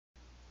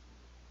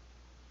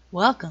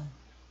Welcome,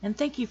 and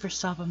thank you for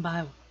stopping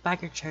by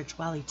Biker Church,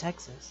 Wally,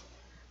 Texas.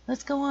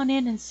 Let's go on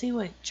in and see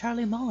what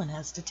Charlie Mullen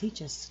has to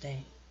teach us today.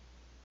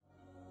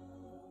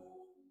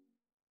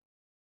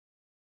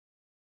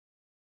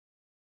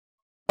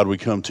 God, we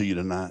come to you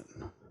tonight,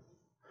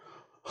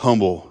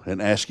 humble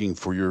and asking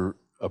for your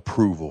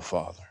approval,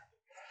 Father.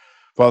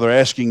 Father,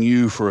 asking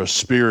you for a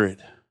spirit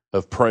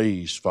of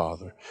praise,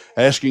 Father.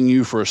 Asking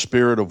you for a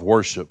spirit of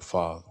worship,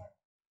 Father.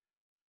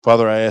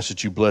 Father, I ask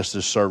that you bless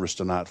this service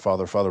tonight,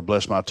 Father. Father,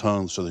 bless my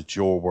tongue so that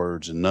your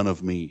words and none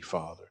of me,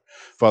 Father.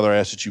 Father, I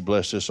ask that you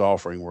bless this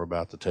offering we're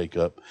about to take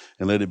up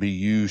and let it be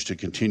used to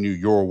continue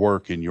your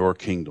work in your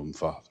kingdom,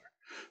 Father.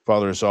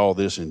 Father, it's all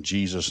this in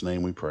Jesus'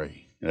 name we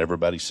pray. And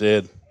everybody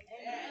said,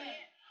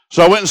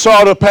 so I went and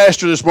saw the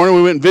pastor this morning.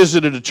 We went and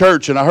visited a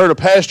church, and I heard a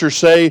pastor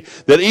say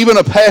that even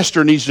a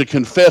pastor needs to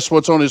confess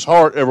what's on his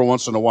heart every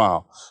once in a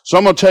while. So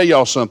I'm going to tell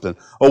y'all something.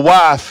 A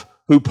wife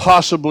who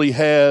possibly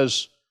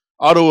has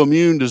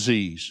autoimmune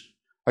disease.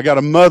 I got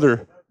a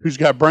mother who's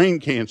got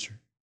brain cancer.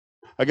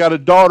 I got a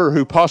daughter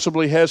who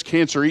possibly has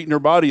cancer eating her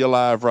body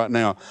alive right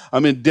now.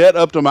 I'm in debt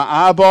up to my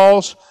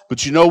eyeballs,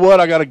 but you know what?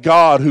 I got a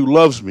God who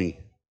loves me.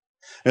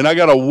 And I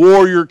got a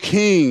warrior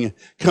king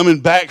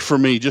coming back for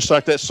me, just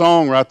like that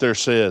song right there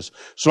says.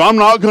 So I'm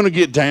not going to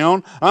get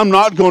down. I'm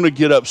not going to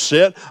get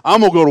upset.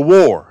 I'm going to go to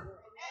war.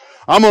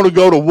 I'm going to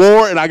go to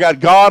war, and I got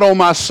God on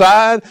my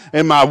side,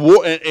 and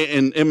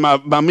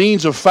my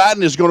means of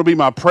fighting is going to be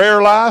my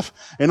prayer life,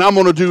 and I'm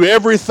going to do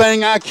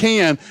everything I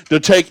can to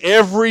take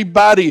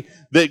everybody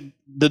that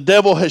the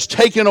devil has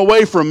taken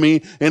away from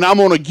me, and I'm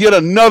going to get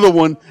another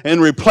one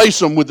and replace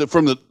them with it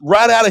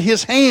right out of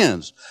his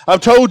hands. I've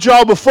told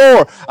y'all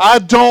before, I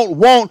don't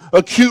want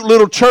a cute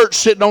little church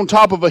sitting on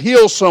top of a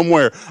hill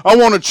somewhere. I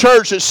want a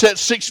church that's set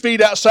 6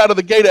 feet outside of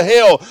the gate of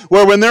hell,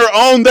 where when they're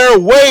on their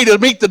way to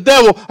meet the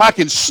devil, I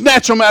can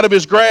snatch them out of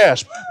his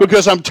grasp,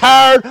 because I'm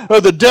tired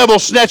of the devil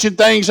snatching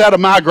things out of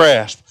my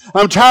grasp.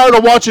 I'm tired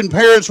of watching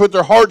parents with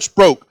their hearts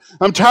broke.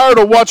 I'm tired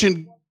of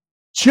watching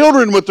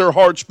children with their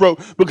hearts broke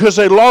because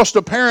they lost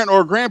a parent or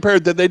a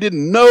grandparent that they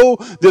didn't know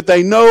that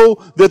they know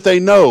that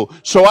they know.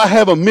 So I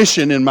have a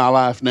mission in my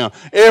life now.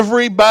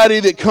 Everybody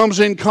that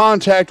comes in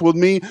contact with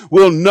me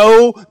will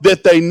know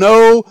that they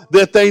know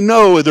that they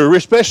know. They're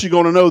especially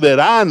going to know that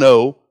I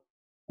know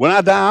when I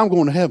die I'm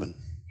going to heaven.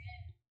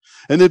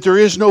 And that there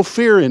is no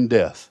fear in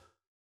death.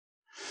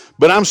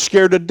 But I'm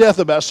scared to death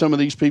about some of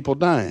these people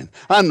dying.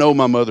 I know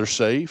my mother's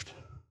saved.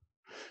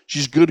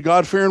 She's a good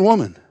God-fearing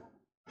woman.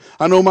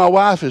 I know my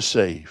wife is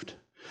saved,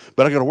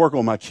 but I got to work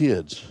on my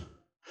kids.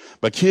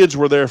 My kids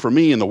were there for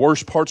me in the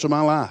worst parts of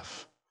my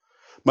life.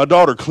 My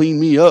daughter cleaned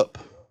me up.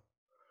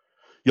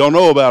 Y'all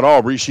know about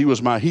Aubrey. She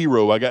was my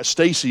hero. I got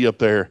Stacy up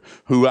there,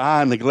 who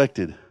I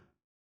neglected,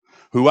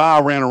 who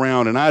I ran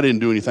around and I didn't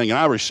do anything. And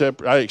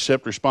I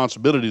accept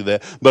responsibility to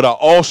that, but I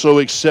also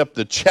accept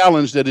the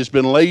challenge that has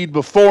been laid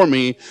before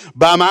me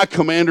by my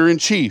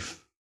commander-in-chief.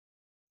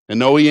 And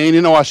no, he ain't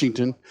in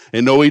Washington.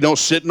 And no, he don't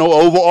sit in no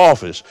Oval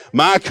Office.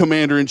 My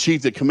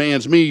commander-in-chief that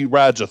commands me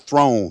rides a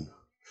throne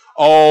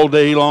all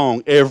day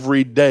long,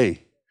 every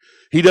day.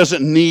 He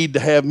doesn't need to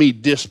have me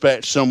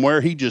dispatched somewhere.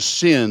 He just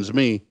sends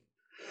me.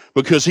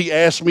 Because he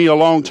asked me a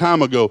long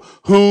time ago,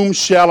 whom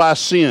shall I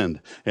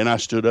send? And I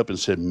stood up and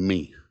said,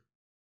 me.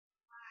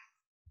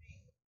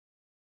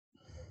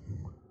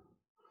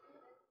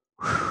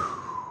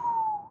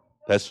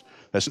 That's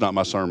not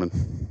my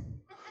sermon.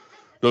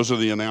 Those are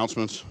the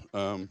announcements.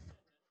 Can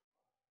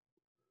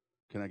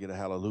I get a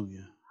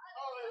hallelujah?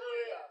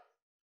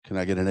 Can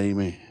I get an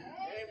amen?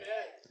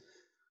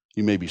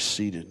 You may be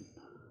seated.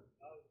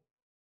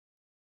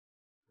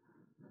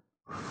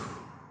 I've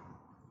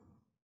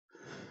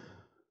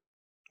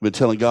been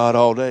telling God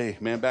all day,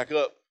 man, back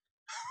up.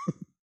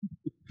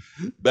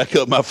 Back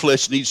up. My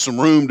flesh needs some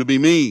room to be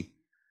me.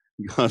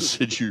 God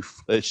said, your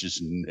flesh is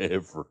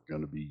never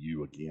going to be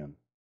you again.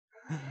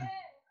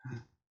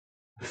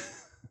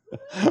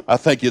 I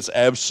think it's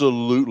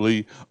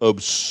absolutely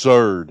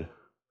absurd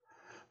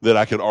that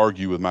I could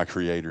argue with my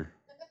Creator.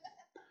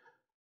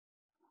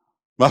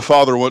 My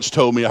Father once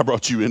told me, I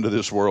brought you into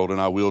this world and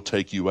I will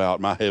take you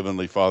out. My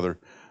Heavenly Father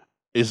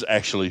is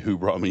actually who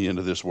brought me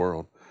into this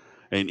world.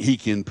 And He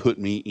can put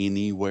me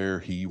anywhere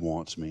He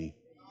wants me.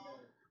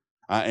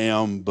 I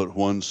am but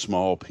one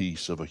small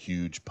piece of a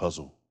huge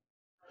puzzle.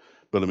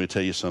 But let me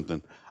tell you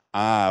something.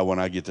 When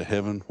I get to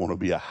heaven, want to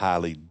be a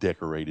highly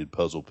decorated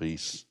puzzle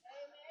piece.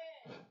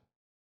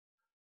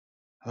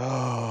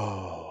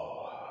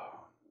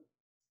 Oh,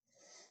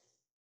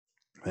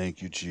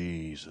 thank you,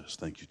 Jesus.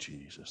 Thank you,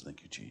 Jesus.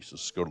 Thank you, Jesus.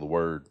 Let's go to the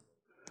Word.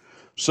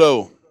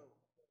 So,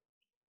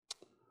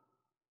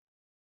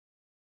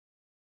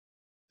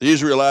 the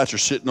Israelites are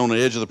sitting on the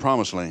edge of the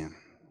promised land.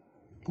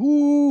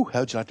 Ooh,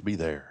 how'd you like to be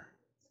there?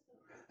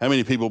 How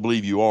many people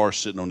believe you are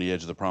sitting on the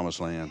edge of the promised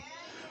land?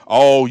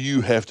 All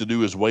you have to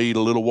do is wade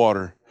a little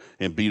water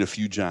and beat a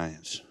few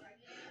giants,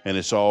 and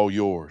it's all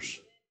yours.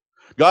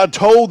 God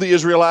told the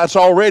Israelites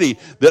already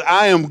that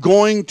I am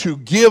going to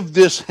give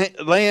this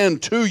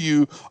land to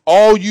you.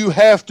 All you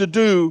have to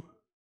do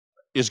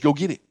is go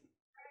get it.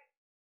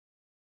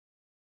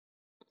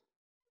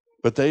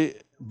 But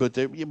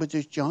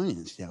there's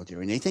giants out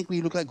there, and they think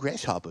we look like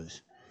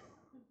grasshoppers.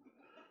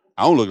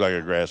 I don't look like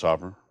a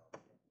grasshopper.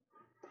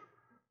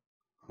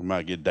 I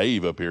might get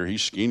Dave up here.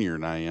 He's skinnier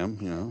than I am,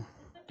 you know.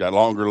 Got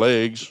longer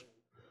legs.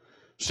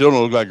 Still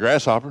don't look like a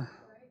grasshopper.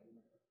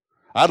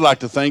 I'd like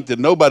to think that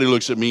nobody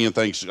looks at me and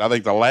thinks, I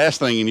think the last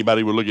thing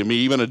anybody would look at me,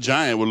 even a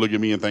giant would look at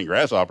me and think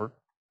grasshopper.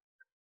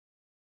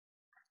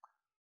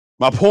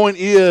 My point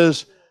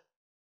is,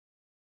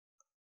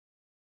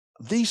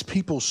 these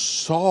people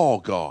saw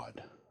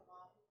God.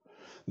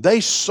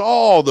 They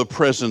saw the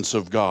presence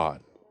of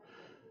God.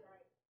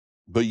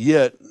 But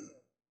yet,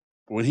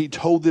 when he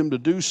told them to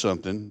do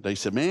something, they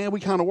said, man, we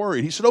kind of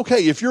worried. He said,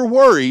 okay, if you're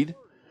worried,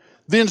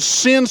 then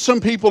send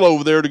some people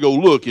over there to go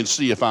look and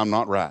see if I'm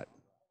not right.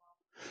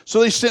 So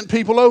they sent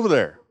people over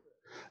there.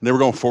 And they were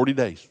gone 40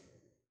 days.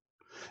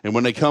 And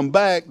when they come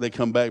back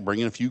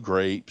bringing a few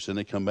grapes, and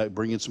they come back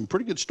bringing some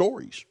pretty good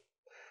stories.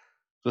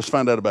 Let's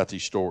find out about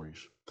these stories.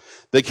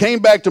 They came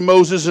back to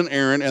Moses and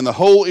Aaron and the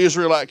whole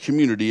Israelite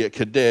community at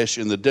Kadesh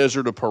in the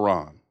desert of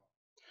Paran.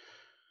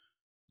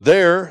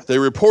 There they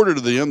reported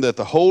to them that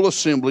the whole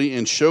assembly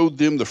and showed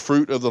them the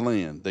fruit of the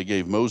land. They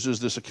gave Moses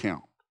this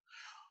account.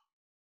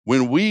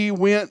 When we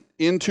went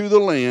into the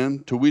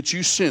land to which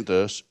you sent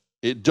us,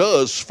 it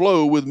does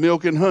flow with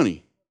milk and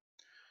honey.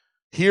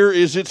 Here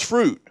is its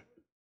fruit.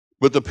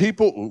 But the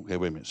people, okay,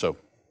 wait a minute. So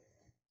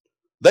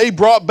they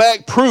brought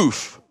back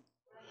proof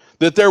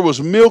that there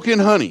was milk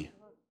and honey.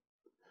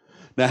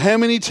 Now, how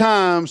many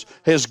times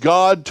has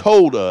God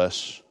told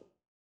us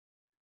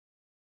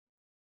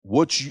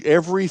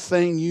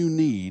everything you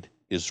need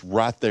is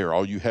right there?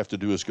 All you have to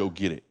do is go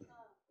get it.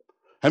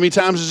 How many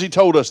times has he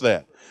told us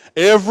that?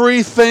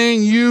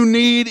 Everything you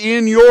need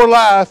in your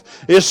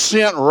life is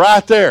sent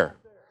right there.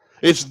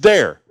 It's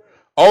there.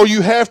 All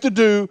you have to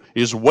do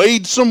is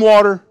wade some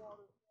water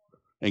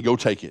and go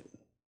take it.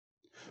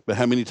 But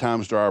how many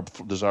times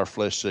does our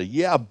flesh say,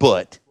 yeah,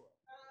 but?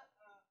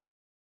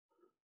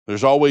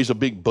 There's always a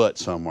big but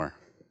somewhere.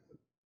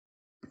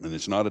 And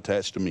it's not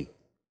attached to me.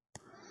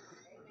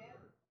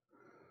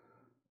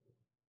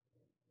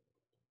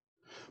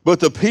 But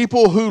the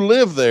people who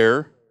live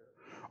there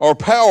are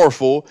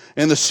powerful,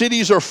 and the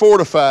cities are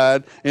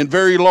fortified and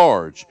very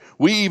large.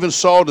 We even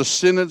saw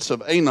descendants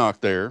of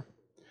Anak there,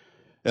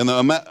 and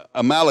the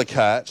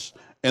Amalekites,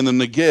 and the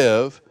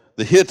Negev,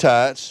 the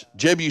Hittites,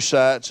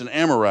 Jebusites, and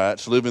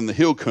Amorites live in the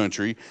hill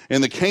country,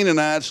 and the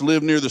Canaanites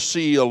live near the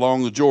sea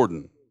along the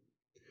Jordan.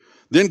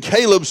 Then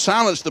Caleb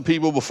silenced the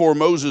people before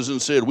Moses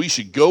and said, we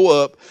should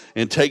go up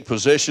and take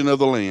possession of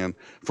the land,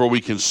 for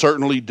we can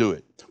certainly do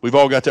it. We've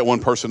all got that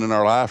one person in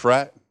our life,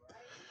 right?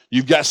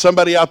 You've got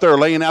somebody out there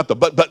laying out the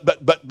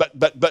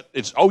but.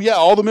 It's, oh yeah,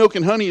 all the milk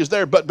and honey is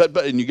there, but.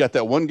 And you got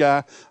that one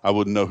guy, I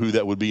wouldn't know who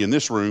that would be in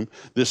this room,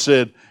 that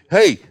said,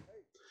 hey,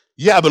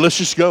 yeah, but let's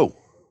just go.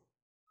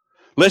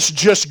 Let's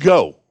just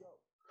go.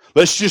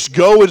 Let's just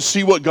go and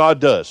see what God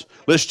does.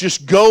 Let's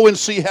just go and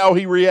see how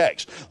he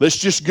reacts. Let's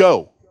just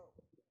go.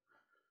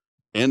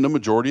 And the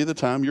majority of the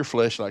time, your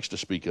flesh likes to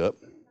speak up.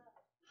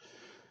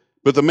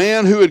 But the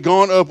man who had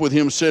gone up with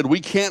him said, we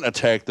can't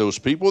attack those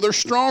people. They're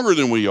stronger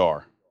than we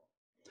are.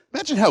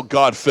 Imagine how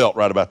God felt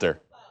right about there.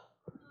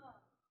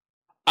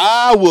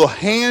 I will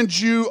hand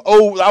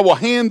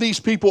these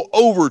people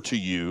over to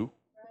you,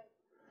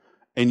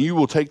 and you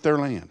will take their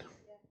land.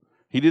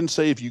 He didn't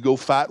say if you go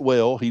fight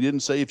well. He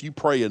didn't say if you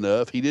pray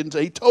enough. He didn't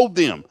say, he told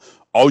them,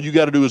 all you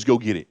got to do is go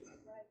get it.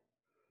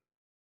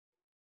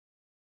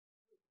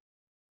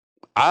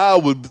 I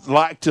would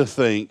like to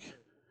think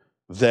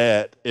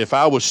that if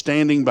I was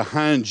standing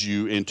behind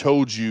you and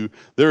told you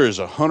there is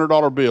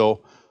 $100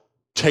 bill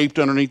taped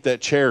underneath that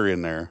chair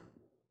in there,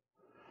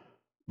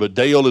 but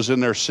Dale is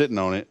in there sitting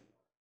on it,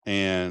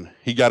 and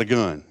he got a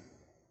gun.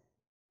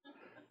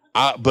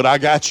 But I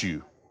got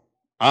you.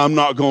 I'm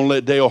not going to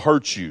let Dale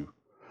hurt you.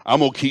 I'm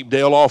going to keep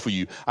Dale off of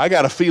you. I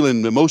got a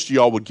feeling that most of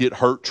y'all would get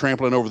hurt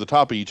trampling over the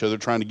top of each other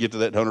trying to get to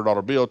that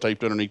 $100 bill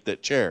taped underneath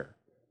that chair.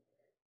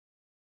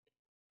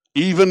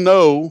 Even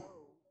though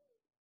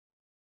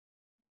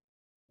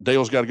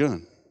Dale's got a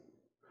gun.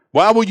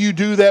 Why will you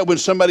do that when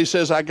somebody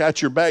says, I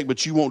got your back,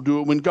 but you won't do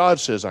it when God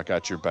says, I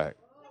got your back?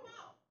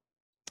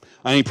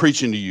 I ain't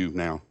preaching to you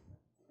now.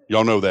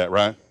 Y'all know that,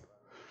 right?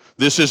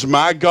 This is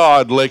my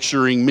God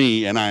lecturing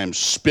me, and I am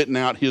spitting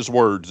out his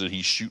words that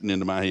he's shooting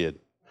into my head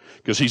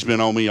because he's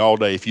been on me all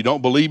day. If you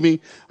don't believe me,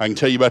 I can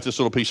tell you about this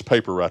little piece of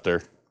paper right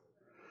there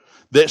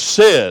that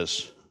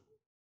says,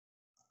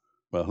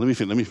 well, let me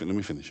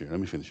finish here.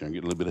 I'm getting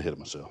a little bit ahead of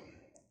myself.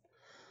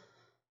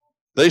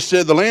 They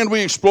said, the land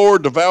we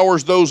explored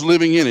devours those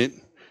living in it,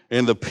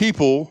 and the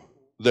people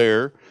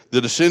there,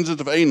 the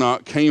descendants of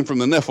Anak, came from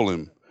the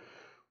Nephilim.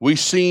 We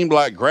seemed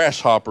like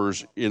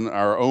grasshoppers in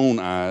our own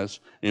eyes,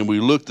 and we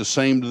looked the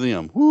same to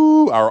them.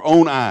 Woo, our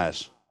own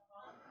eyes.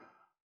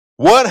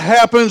 What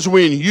happens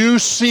when you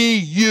see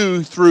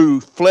you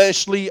through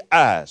fleshly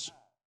eyes?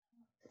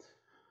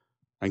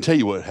 I can tell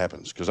you what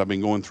happens, because I've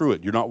been going through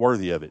it. You're not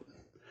worthy of it.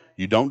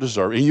 You don't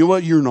deserve it. And you know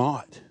what? You're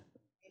not.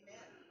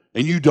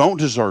 And you don't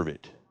deserve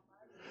it.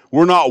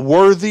 We're not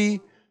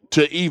worthy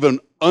to even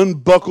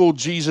unbuckle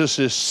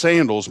Jesus'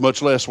 sandals,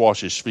 much less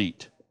wash his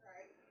feet.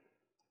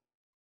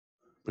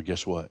 But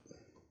guess what?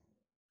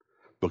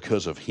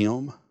 Because of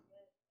him,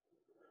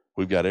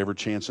 we've got every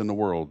chance in the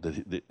world,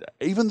 that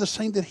even the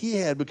same that he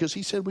had, because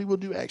he said we will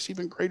do acts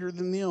even greater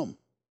than them.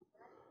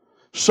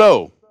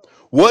 So,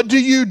 what do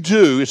you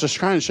do? It's a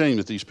kind of shame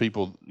that these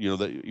people,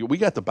 we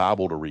got the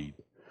Bible to read.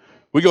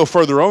 We go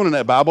further on in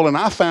that Bible, and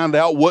I found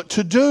out what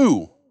to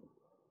do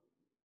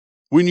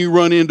when you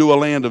run into a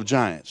land of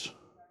giants.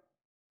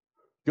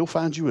 Go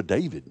find you a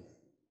David.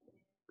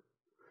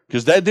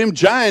 Because them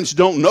giants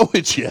don't know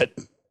it yet,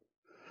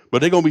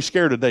 but they're going to be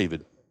scared of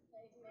David.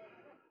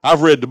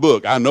 I've read the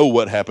book. I know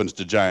what happens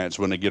to giants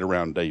when they get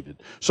around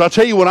David. So I'll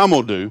tell you what I'm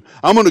going to do.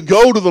 I'm going to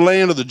go to the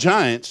land of the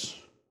giants.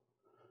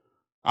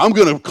 I'm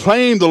going to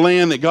claim the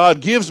land that God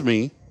gives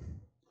me.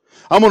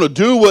 I'm going to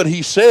do what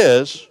he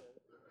says.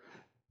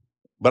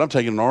 But I'm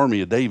taking an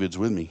army of Davids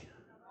with me.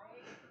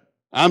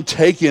 I'm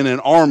taking an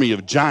army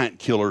of giant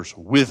killers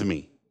with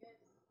me.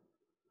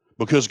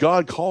 Because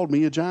God called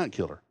me a giant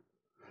killer.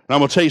 And I'm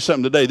going to tell you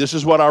something today. This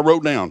is what I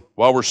wrote down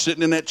while we're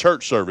sitting in that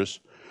church service.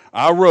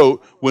 I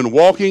wrote, when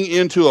walking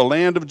into a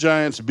land of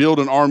giants, build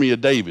an army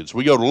of Davids.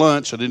 We go to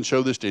lunch. I didn't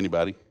show this to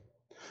anybody.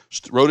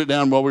 Wrote it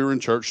down while we were in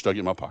church, stuck it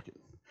in my pocket.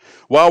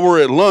 While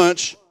we're at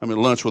lunch, I'm at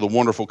lunch with a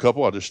wonderful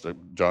couple.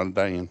 John and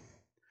Diane.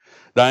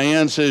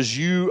 Diane says,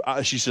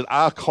 she said,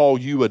 I call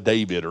you a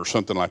David or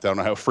something like that. I don't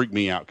know how it freaked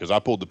me out because I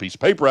pulled the piece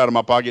of paper out of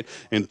my pocket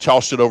and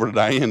tossed it over to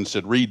Diane and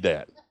said, read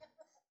that.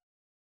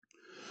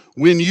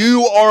 When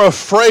you are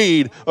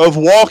afraid of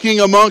walking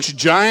amongst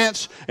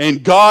giants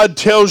and God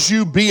tells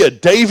you be a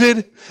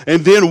David,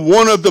 and then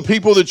one of the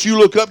people that you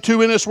look up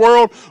to in this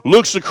world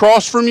looks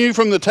across from you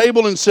from the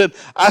table and said,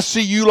 I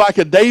see you like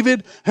a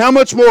David, how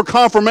much more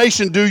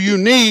confirmation do you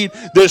need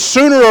that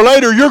sooner or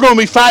later you're going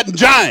to be fighting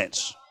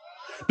giants?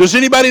 Does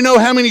anybody know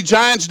how many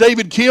giants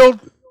David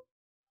killed?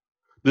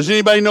 Does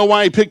anybody know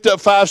why he picked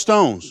up 5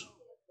 stones?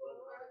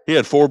 He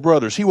had 4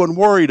 brothers. He wasn't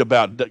worried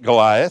about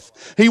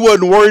Goliath. He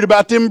wasn't worried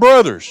about them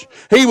brothers.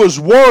 He was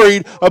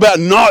worried about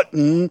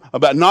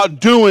not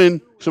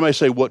doing, somebody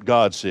say, what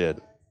God said.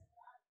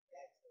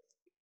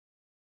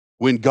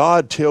 When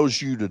God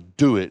tells you to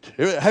do it.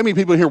 How many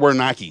people here wear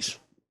Nikes?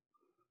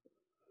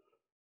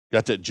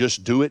 Got that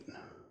just do it?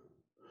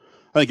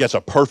 I think that's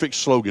a perfect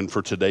slogan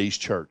for today's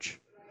church.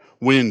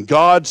 When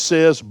God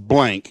says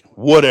blank,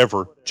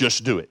 whatever,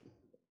 just do it.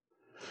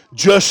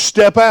 Just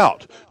step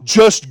out.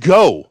 Just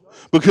go.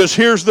 Because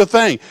here's the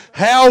thing.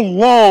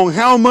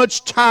 How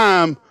much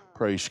time,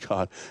 praise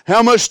God,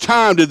 how much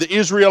time did the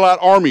Israelite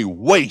army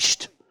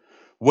waste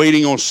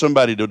waiting on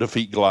somebody to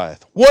defeat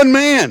Goliath? One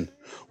man.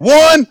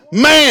 One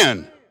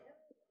man.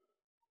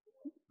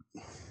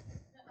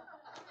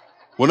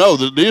 Well, no,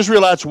 the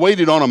Israelites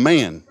waited on a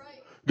man.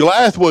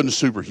 Goliath wasn't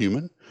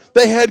superhuman.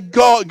 They had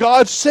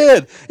God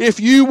said, if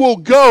you will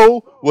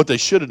go, what they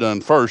should have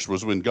done first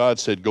was when God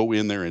said, go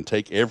in there and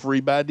take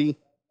everybody.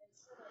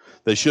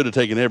 They should have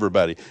taken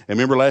everybody. And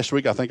remember last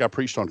week, I think I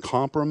preached on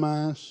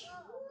compromise.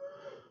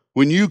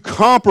 When you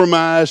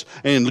compromise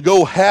and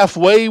go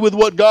halfway with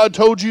what God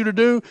told you to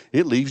do,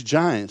 it leaves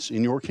giants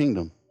in your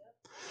kingdom.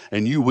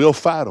 And you will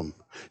fight them.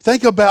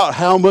 Think about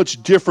how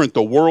much different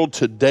the world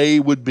today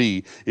would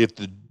be if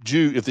the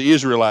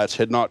Israelites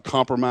had not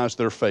compromised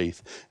their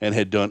faith and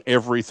had done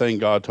everything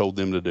God told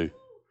them to do.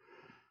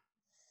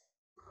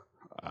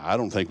 I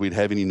don't think we'd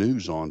have any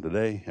news on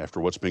today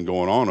after what's been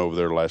going on over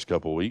there the last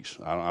couple of weeks.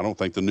 I don't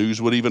think the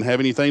news would even have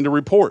anything to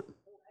report.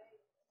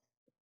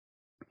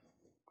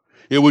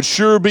 It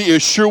sure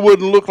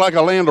wouldn't look like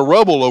a land of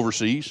rubble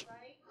overseas.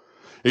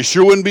 It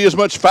sure wouldn't be as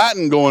much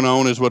fighting going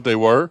on as what they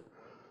were.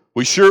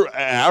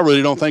 I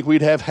really don't think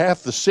we'd have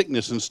half the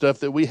sickness and stuff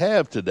that we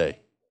have today.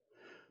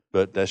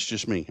 But that's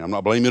just me. I'm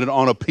not blaming it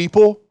on a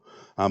people.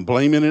 I'm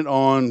blaming it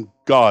on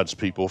God's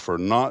people for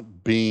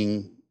not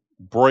being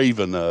brave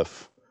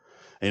enough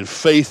and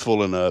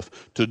faithful enough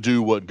to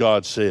do what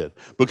God said.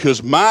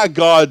 Because my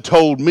God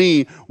told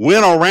me,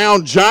 when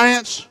around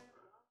giants,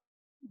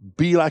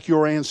 be like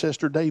your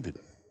ancestor David.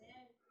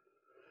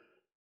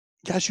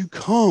 Guys, you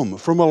come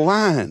from a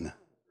line.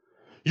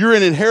 You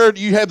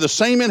have the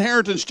same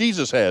inheritance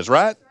Jesus has,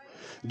 right?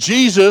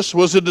 Jesus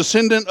was a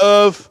descendant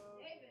of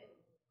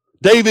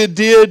David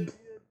did.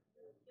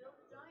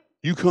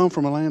 You come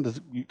from a line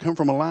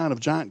of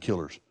giant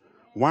killers.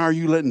 Why are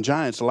you letting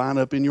giants line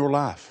up in your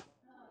life?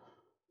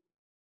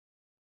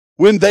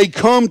 When they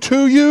come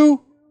to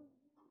you,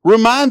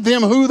 remind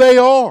them who they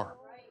are.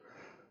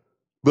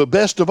 But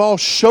best of all,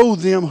 show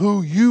them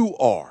who you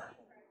are.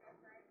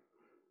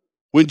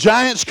 When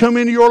giants come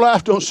into your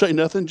life, don't say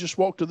nothing. Just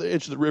walk to the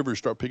edge of the river and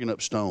start picking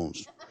up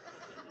stones.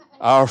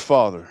 Our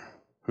Father,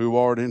 who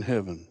art in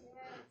heaven,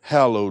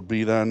 hallowed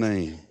be thy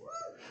name.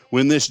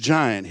 When this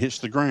giant hits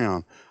the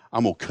ground,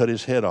 I'm going to cut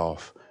his head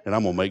off and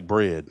I'm going to make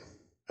bread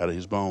out of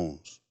his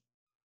bones.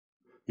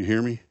 You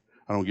hear me?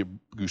 I don't get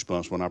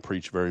goosebumps when I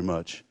preach very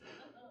much.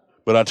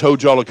 But I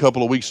told y'all a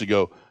couple of weeks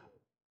ago,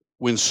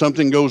 when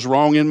something goes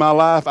wrong in my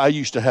life, I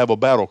used to have a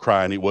battle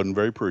cry and it wasn't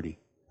very pretty.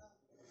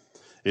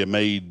 It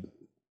made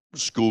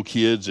school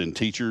kids and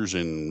teachers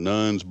and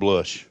nuns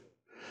blush.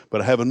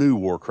 But I have a new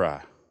war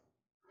cry.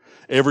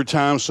 Every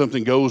time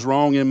something goes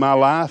wrong in my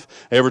life,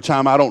 every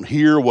time I don't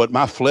hear what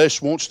my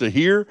flesh wants to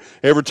hear,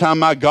 every time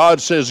my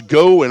God says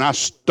go and I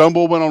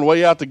stumble when on the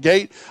way out the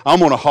gate, I'm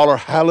going to holler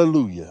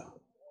hallelujah.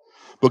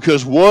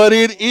 Because what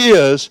it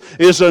is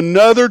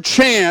another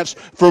chance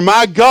for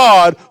my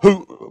God,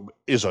 who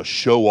is a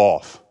show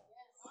off.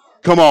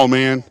 Come on,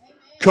 man.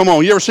 Come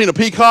on. You ever seen a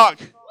peacock?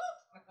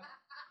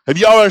 Have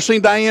y'all ever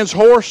seen Diane's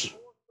horse?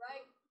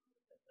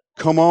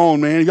 Come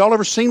on, man. Have y'all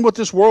ever seen what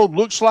this world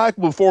looks like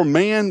before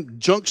man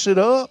junks it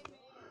up?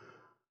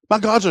 My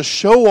God's a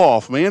show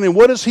off, man. And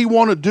what does he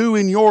want to do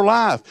in your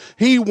life?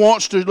 He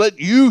wants to let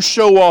you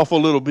show off a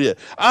little bit.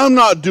 I'm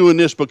not doing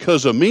this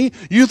because of me.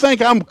 You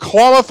think I'm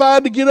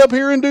qualified to get up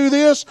here and do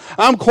this?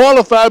 I'm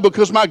qualified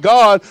because my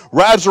God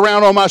rides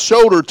around on my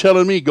shoulder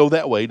telling me, go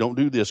that way, don't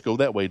do this, go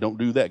that way, don't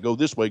do that, go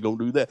this way, don't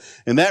do that.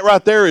 And that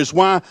right there is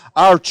why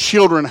our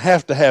children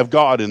have to have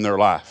God in their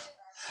life.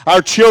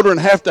 Our children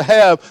have to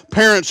have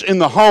parents in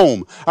the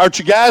home. Our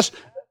guys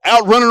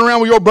out running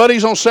around with your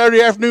buddies on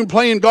Saturday afternoon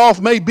playing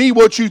golf may be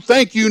what you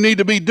think you need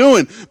to be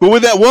doing. But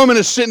with that woman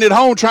that's sitting at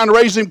home trying to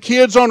raise them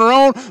kids on her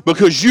own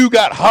because you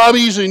got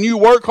hobbies and you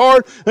work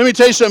hard, let me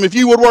tell you something. If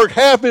you would work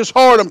half as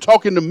hard, I'm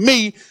talking to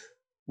me,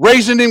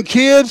 raising them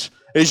kids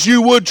as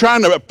you would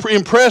trying to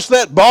impress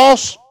that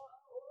boss,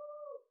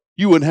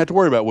 you wouldn't have to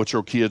worry about what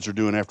your kids are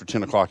doing after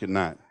 10 o'clock at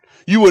night.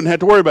 You wouldn't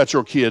have to worry about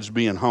your kids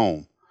being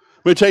home.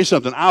 Let me tell you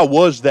something. I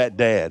was that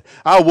dad.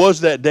 I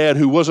was that dad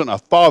who wasn't a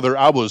father.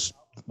 I was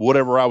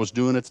whatever I was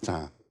doing at the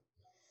time.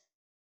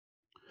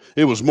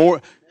 It was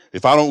more,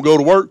 if I don't go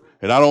to work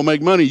and I don't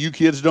make money, you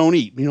kids don't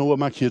eat. You know what?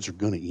 My kids are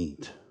going to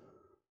eat.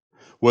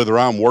 Whether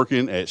I'm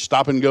working at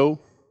Stop and Go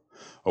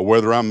or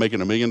whether I'm making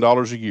 $1 million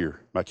a year,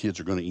 my kids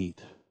are going to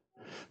eat.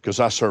 Because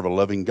I serve a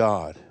loving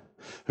God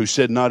who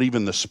said not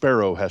even the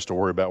sparrow has to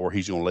worry about where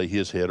he's going to lay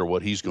his head or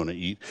what he's going to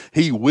eat.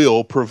 He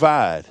will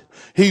provide.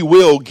 He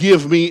will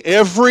give me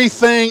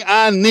everything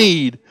I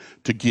need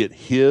to get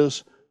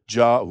his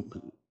job.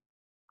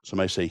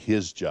 Somebody say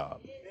his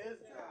job.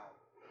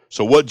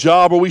 So what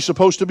job are we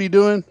supposed to be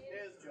doing?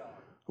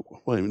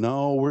 Wait,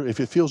 no, if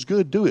it feels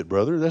good, do it,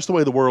 brother. That's the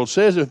way the world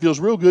says. If it feels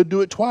real good,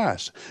 do it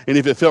twice. And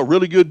if it felt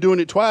really good doing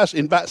it twice,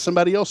 invite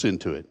somebody else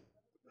into it.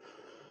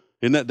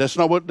 Isn't that's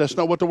not what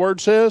the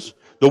word says?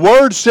 The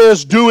word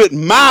says do it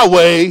my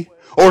way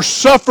or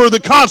suffer the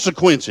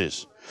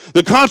consequences.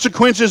 The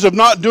consequences of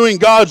not doing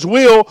God's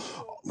will.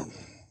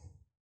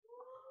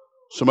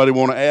 Somebody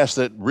want to ask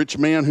that rich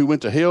man who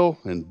went to hell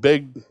and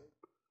begged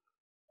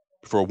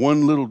for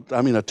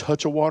a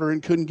touch of water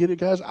and couldn't get it,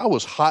 guys? I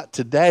was hot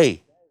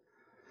today.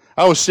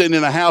 I was sitting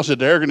in a house that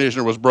the air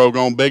conditioner was broke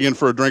on, begging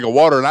for a drink of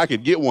water, and I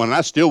could get one, and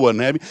I still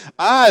wasn't happy.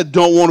 I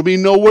don't want to be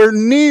nowhere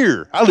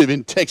near. I live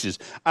in Texas.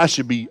 I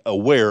should be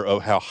aware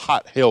of how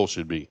hot hell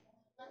should be.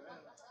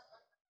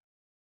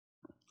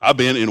 I've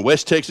been in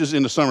West Texas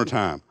in the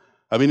summertime.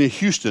 I've been in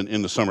Houston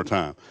in the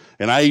summertime.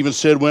 And I even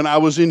said when I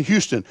was in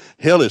Houston,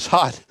 hell is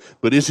hot,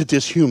 but isn't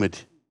this humid?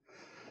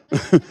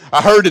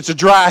 I heard it's a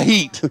dry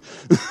heat.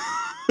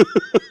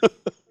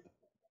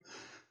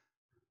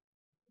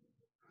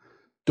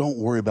 Don't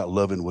worry about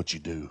loving what you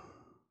do.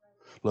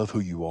 Love who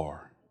you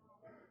are.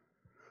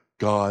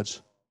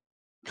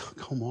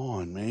 Come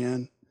on,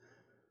 man.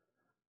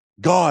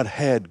 God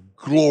had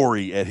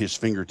glory at his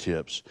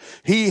fingertips.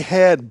 He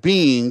had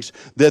beings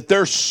that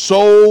their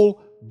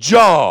sole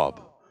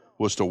job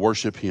was to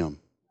worship him.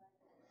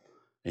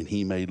 And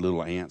he made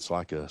little ants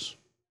like us.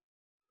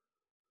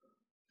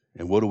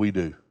 And what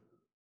do?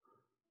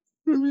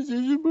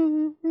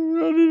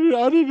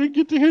 I didn't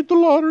get to hit the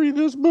lottery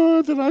this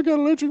month, and I got an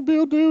electric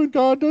bill due, and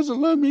God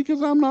doesn't love me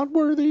because I'm not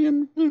worthy,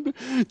 and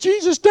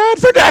Jesus died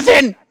for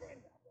nothing.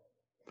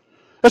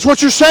 That's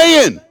what you're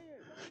saying.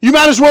 You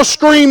might as well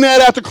scream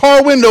that out the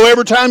car window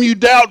every time you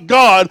doubt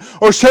God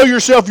or tell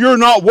yourself you're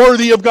not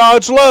worthy of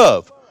God's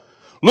love.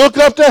 Look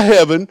up to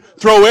heaven,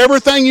 throw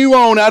everything you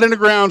own out in the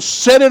ground,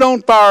 set it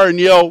on fire, and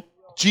yell,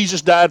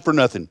 Jesus died for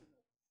nothing.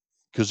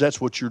 Because that's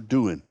what you're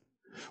doing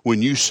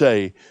when you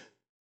say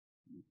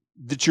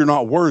that you're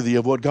not worthy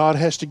of what God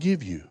has to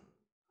give you.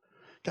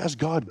 Guys,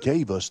 God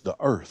gave us the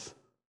earth.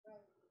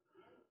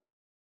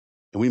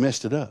 And we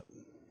messed it up.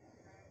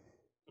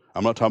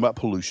 I'm not talking about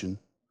pollution.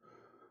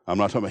 I'm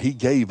not talking about, he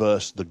gave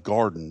us the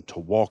garden to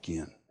walk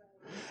in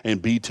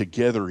and be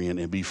together in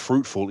and be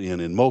fruitful in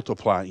and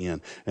multiply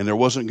in. And there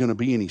wasn't going to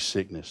be any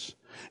sickness.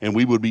 And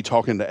we would be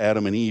talking to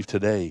Adam and Eve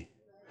today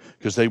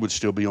because they would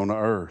still be on the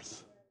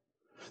earth.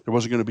 There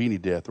wasn't going to be any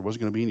death. There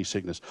wasn't going to be any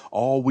sickness.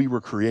 All we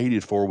were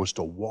created for was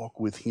to walk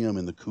with him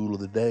in the cool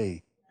of the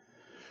day.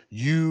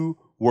 You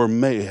were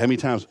made. How many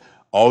times?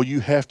 All you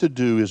have to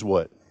do is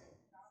what?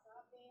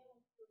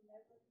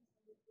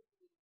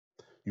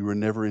 You were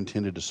never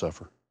intended to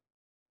suffer.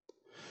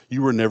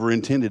 You were never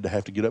intended to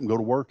have to get up and go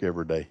to work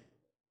every day.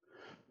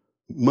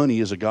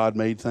 Money is a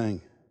God-made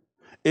thing.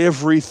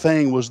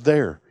 Everything was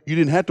there. You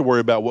didn't have to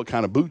worry about what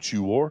kind of boots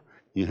you wore.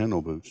 You had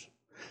no boots.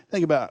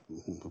 Think about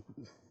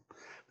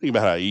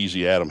how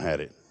easy Adam had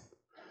it.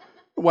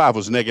 My wife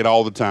was naked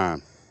all the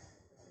time.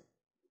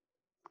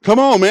 Come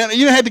on, man.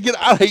 You had to get,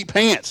 I hate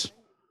pants.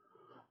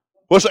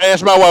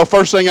 Ask my wife,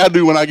 first thing I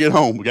do when I get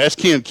home. Ask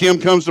Ken. Kim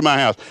comes to my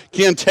house.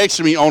 Ken texts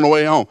me on the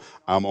way home.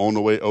 I'm on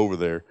the way over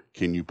there.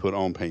 Can you put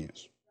on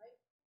pants?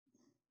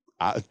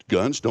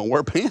 Guns don't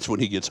wear pants when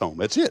he gets home.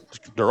 That's it.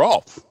 They're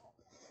off.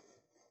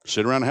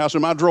 Sit around the house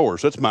in my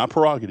drawers. That's my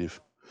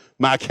prerogative.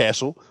 My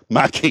castle,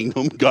 my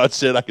kingdom. God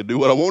said I could do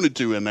what I wanted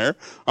to in there.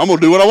 I'm going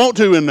to do what I want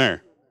to in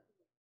there.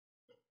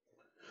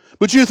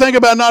 But you think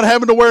about not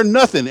having to wear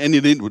nothing. And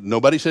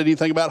nobody said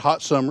anything about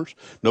hot summers.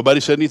 Nobody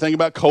said anything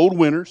about cold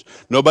winters.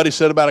 Nobody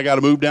said about I got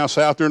to move down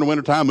south during the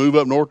wintertime, move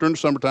up north during the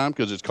summertime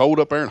because it's cold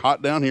up there and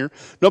hot down here.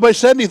 Nobody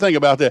said anything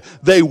about that.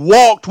 They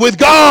walked with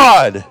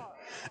God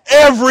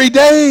every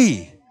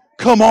day.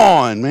 Come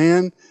on,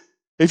 man.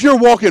 If you're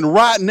walking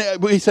right now,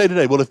 we say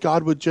today, well, if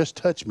God would just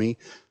touch me,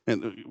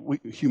 and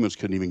humans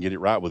couldn't even get it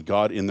right with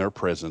God in their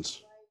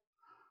presence.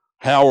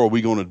 How are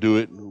we going to do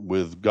it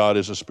with God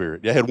as a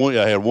spirit? I had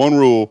one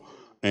rule,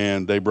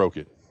 and they broke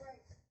it.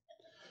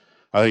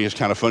 I think it's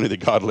kind of funny that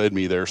God led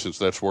me there, since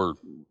that's where,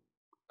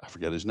 I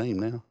forget his name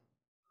now,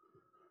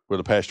 where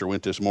the pastor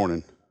went this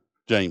morning,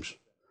 James.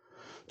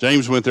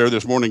 James went there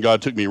this morning.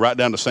 God took me right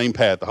down the same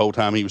path the whole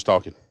time he was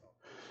talking.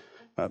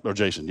 Or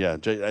Jason, yeah.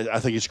 I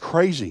think it's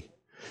crazy.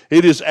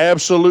 It is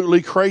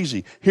absolutely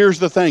crazy. Here's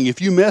the thing.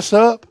 If you mess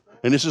up,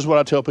 and this is what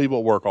I tell people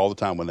at work all the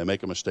time when they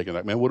make a mistake. And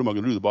they're like, man, what am I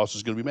going to do? The boss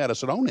is going to be mad. I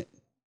said, own it.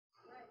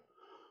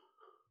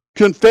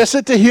 Confess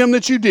it to him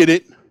that you did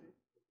it,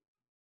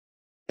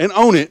 and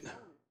own it,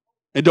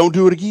 and don't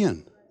do it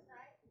again.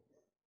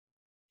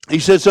 He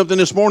said something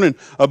this morning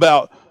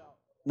about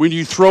when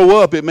you throw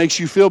up, it makes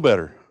you feel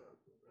better.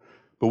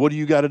 But what do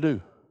you got to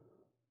do?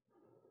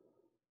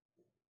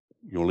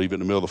 You want to leave it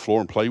in the middle of the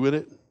floor and play with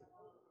it?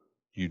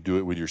 You do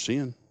it with your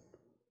sin.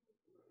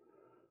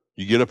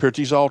 You get up here at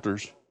these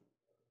altars,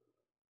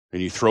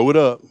 and you throw it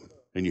up,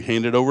 and you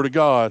hand it over to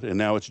God, and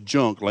now it's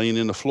junk laying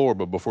in the floor.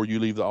 But before you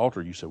leave the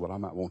altar, you say, well, I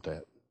might want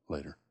that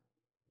later.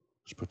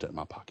 Just put that in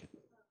my pocket.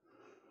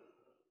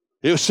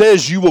 It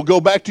says you will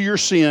go back to your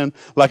sin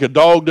like a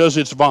dog does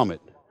its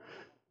vomit.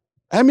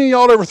 How many of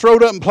y'all ever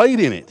throwed up and played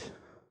in it?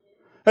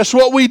 That's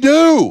what we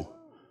do.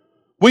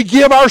 We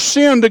give our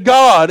sin to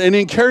God and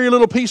then carry a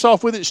little piece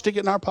off with it and stick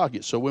it in our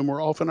pocket. So when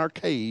we're off in our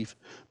cave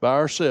by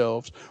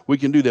ourselves, we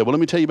can do that. Well, let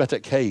me tell you about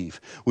that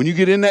cave. When you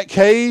get in that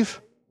cave,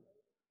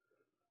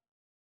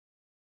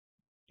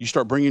 you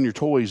start bringing your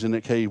toys in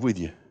that cave with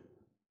you.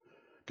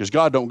 Because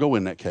God don't go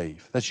in that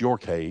cave. That's your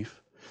cave.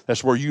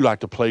 That's where you like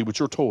to play with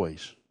your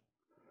toys.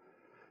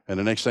 And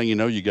the next thing you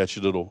know, you got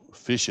your little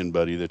fishing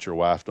buddy that your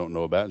wife don't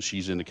know about, and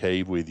she's in the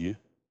cave with you.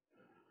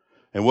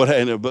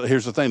 But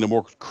here's the thing, the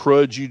more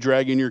crud you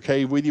drag in your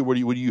cave with you, what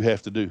do you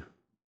have to do?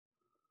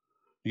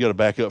 You got to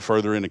back up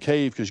further in the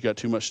cave because you got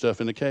too much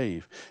stuff in the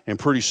cave. And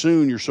pretty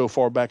soon you're so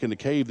far back in the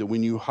cave that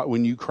when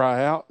you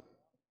cry out,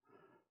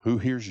 who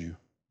hears you?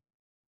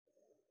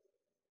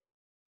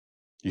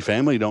 Your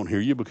family don't hear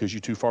you because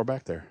you're too far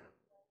back there.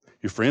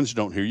 Your friends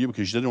don't hear you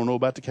because they don't know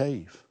about the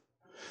cave.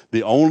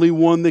 The only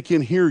one that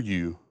can hear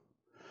you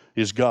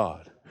is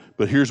God.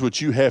 But here's what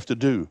you have to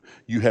do.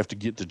 You have to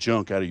get the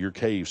junk out of your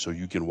cave so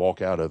you can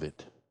walk out of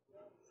it.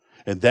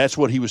 And that's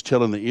what he was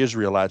telling the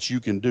Israelites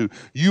you can do.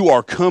 You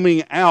are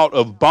coming out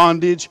of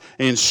bondage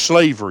and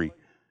slavery.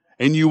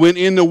 And you went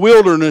in the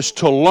wilderness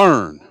to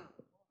learn.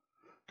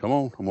 Come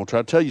on, I'm going to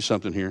try to tell you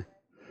something here.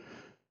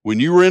 When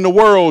you were in the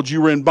world,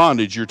 you were in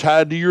bondage. You're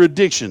tied to your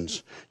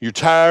addictions. You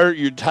tied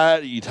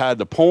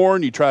to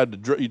porn. You bound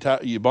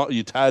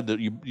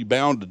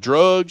to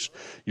drugs.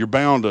 You're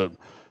bound to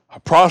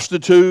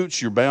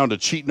prostitutes. You're bound to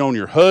cheating on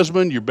your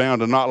husband. You're bound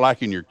to not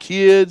liking your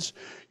kids.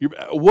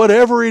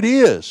 Whatever it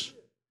is.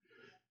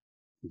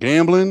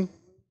 Gambling.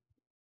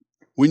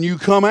 When you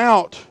come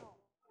out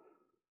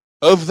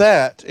of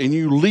that and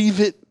you leave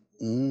it,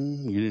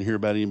 you didn't hear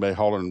about anybody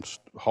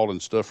hauling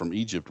stuff from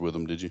Egypt with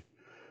them, did you?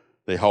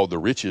 They hauled the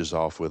riches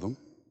off with them.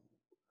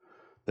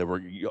 They were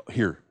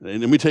here.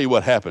 And let me tell you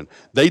what happened.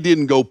 They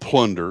didn't go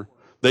plunder.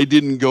 They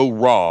didn't go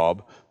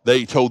rob.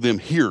 They told them,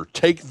 here,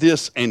 take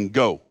this and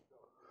go.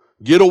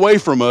 Get away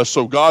from us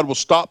so God will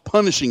stop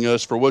punishing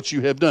us for what you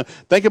have done.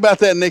 Think about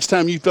that next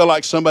time you feel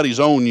like somebody's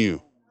on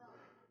you.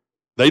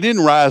 They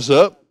didn't rise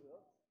up.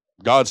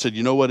 God said,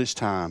 you know what, it's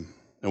time.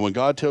 And when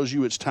God tells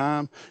you it's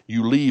time,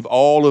 you leave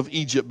all of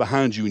Egypt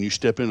behind you and you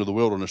step into the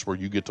wilderness where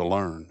you get to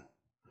learn.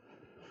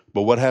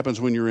 But what happens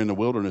when you're in the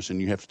wilderness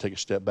and you have to take a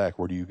step back?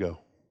 Where do you go?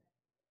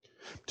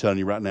 I'm telling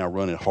you right now,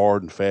 run as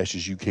hard and fast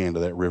as you can to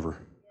that river.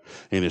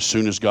 And as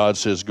soon as God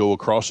says go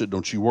across it,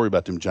 don't you worry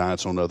about them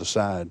giants on the other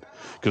side.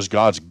 Because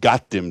God's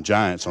got them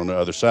giants on the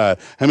other side.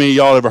 How many of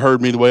y'all ever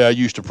heard me the way I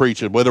used to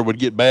preach? Whether it would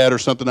get bad or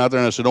something out there,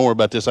 and I said, don't worry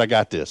about this, I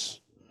got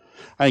this.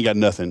 I ain't got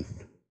nothing.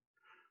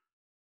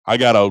 I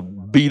got a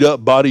beat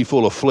up body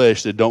full of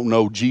flesh that don't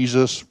know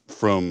Jesus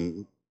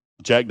from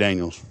Jack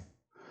Daniels.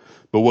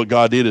 But what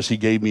God did is he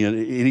gave me,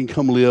 he didn't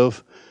come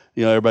live.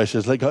 You know, everybody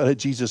says, let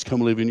Jesus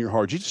come live in your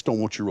heart. Jesus don't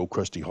want your old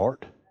crusty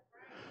heart.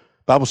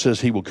 Bible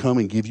says he will come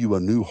and give you a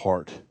new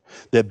heart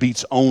that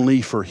beats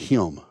only for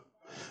him.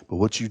 But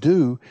what you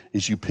do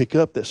is you pick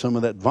up some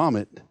of that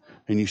vomit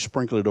and you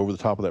sprinkle it over the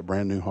top of that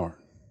brand new heart.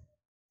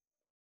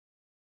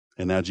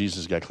 And now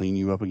Jesus got to clean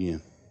you up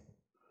again.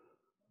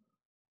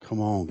 Come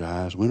on,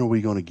 guys. When are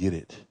we going to get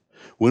it?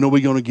 When are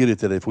we going to get it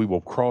that if we will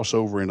cross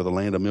over into the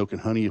land of milk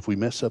and honey, if we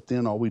mess up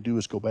then, all we do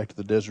is go back to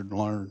the desert and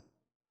learn.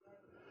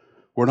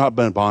 We're not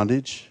in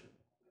bondage.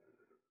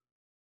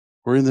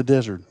 We're in the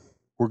desert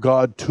where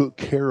God took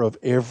care of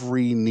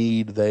every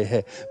need they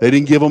had. They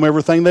didn't give them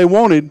everything they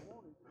wanted.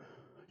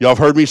 Y'all have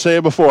heard me say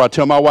it before. I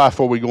tell my wife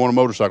before we go on a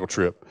motorcycle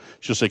trip,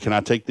 she'll say, can I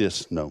take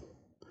this? No.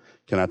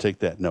 Can I take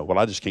that? No. Well,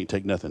 I just can't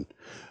take nothing.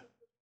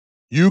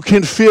 You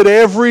can fit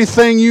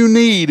everything you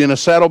need in a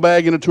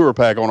saddlebag and a tour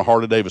pack on a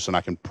Harley Davidson.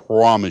 I can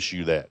promise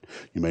you that.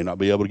 You may not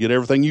be able to get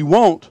everything you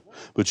want,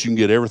 but you can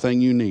get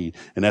everything you need.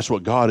 And that's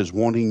what God is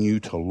wanting you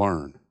to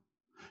learn.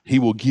 He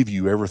will give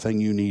you everything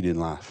you need in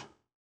life.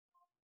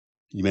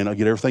 You may not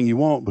get everything you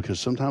want because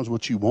sometimes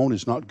what you want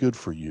is not good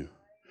for you.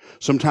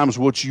 Sometimes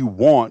what you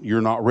want,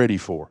 you're not ready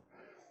for.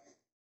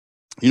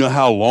 You know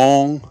how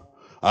long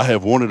I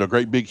have wanted a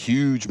great big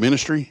huge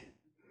ministry?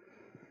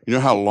 You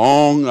know how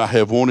long I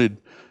have wanted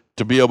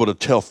to be able to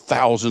tell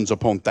thousands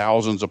upon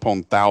thousands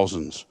upon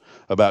thousands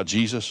about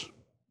Jesus?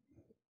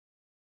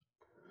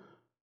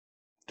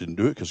 Didn't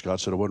do it because God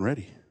said I wasn't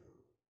ready.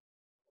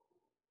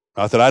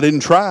 Not that I didn't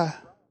try,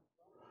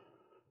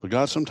 but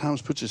God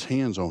sometimes puts his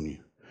hands on you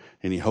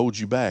and he holds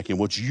you back. And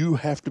what you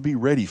have to be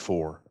ready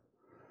for,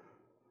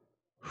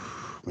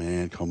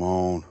 man, come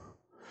on.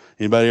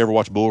 Anybody ever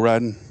watch bull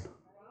riding?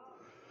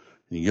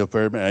 You get up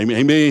there,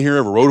 anybody in here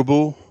ever rode a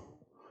bull?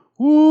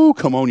 Woo,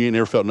 come on, you ain't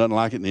never felt nothing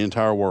like it in the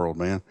entire world,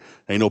 man.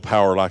 Ain't no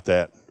power like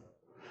that.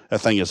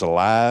 That thing is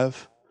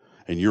alive,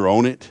 and you're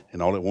on it,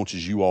 and all it wants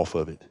is you off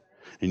of it.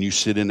 And you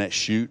sit in that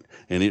chute,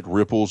 and it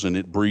ripples, and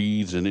it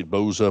breathes, and it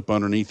bows up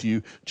underneath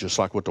you, just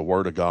like what the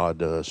Word of God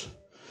does.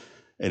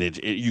 And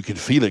you can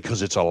feel it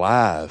because it's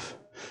alive.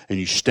 And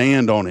you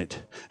stand on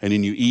it, and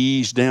then you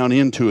ease down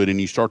into it, and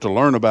you start to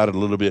learn about it a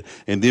little bit.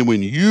 And then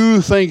when you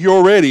think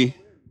you're ready,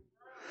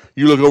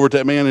 you look over at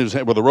that man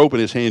with a rope in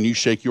his hand, you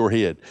shake your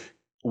head.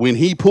 When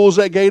he pulls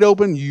that gate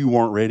open, you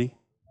weren't ready.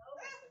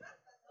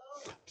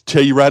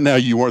 Tell you right now,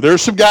 you weren't.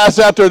 There's some guys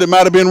out there that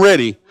might have been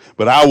ready,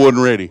 but I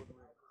wasn't ready.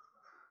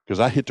 Because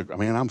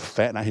I'm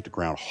fat and I hit the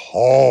ground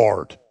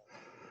hard.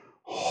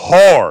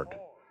 Hard.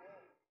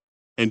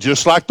 And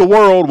just like the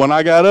world, when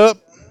I got up,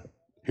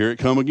 here it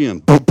come again.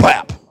 Boom,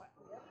 plap.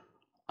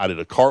 I did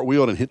a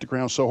cartwheel and hit the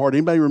ground so hard.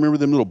 Anybody remember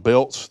them little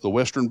belts, the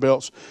Western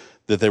belts,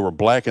 that they were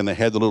black and they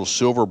had the little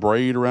silver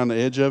braid around the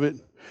edge of it?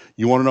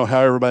 You want to know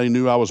how everybody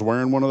knew I was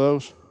wearing one of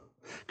those?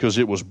 Because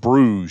it was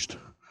bruised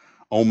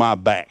on my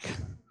back.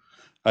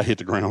 I hit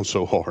the ground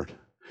so hard.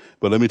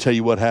 But let me tell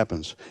you what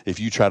happens. If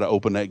you try to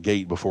open that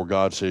gate before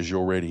God says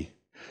you're ready,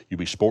 you'll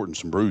be sporting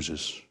some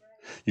bruises.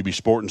 You'll be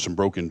sporting some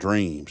broken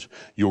dreams.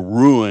 You'll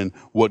ruin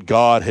what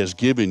God has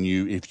given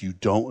you if you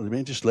don't.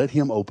 Man, just let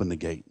him open the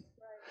gate.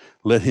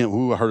 Let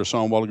him. I heard a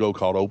song a while ago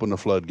called Open the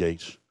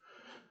Floodgates.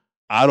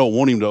 I don't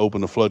want him to open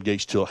the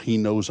floodgates till he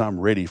knows I'm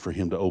ready for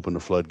him to open the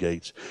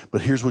floodgates.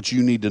 But here's what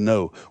you need to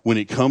know. When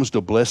it comes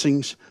to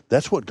blessings,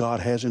 that's what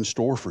God has in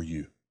store for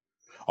you.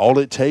 All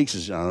it takes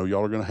is, I know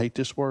y'all are going to hate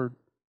this word,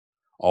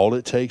 all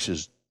it takes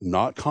is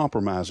not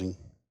compromising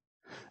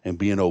and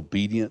being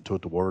obedient to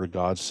what the Word of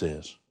God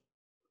says.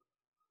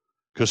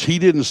 Because he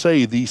didn't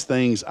say these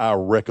things I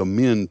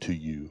recommend to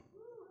you.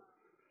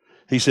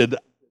 He said,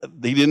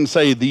 he didn't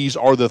say these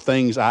are the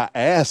things I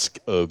ask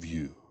of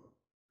you.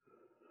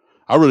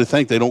 I really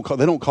think they don't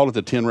call it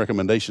the 10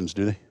 recommendations,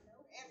 do they?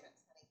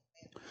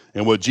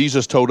 And what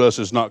Jesus told us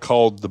is not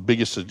called the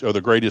biggest or the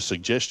greatest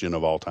suggestion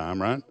of all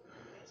time, right?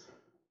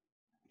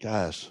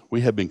 Guys, we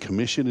have been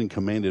commissioned and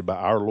commanded by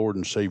our Lord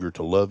and Savior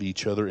to love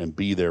each other and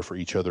be there for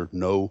each other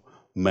no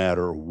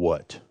matter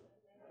what.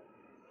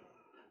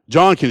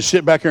 John can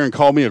sit back here and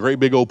call me a great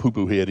big old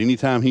poo-poo head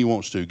anytime he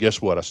wants to.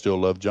 Guess what? I still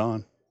love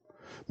John.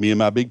 Me and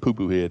my big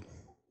poo-poo head,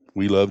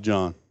 we love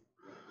John.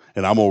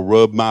 And I'm going to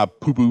rub my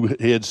poo-poo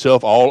head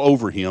self all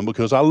over him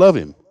because I love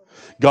him.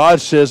 God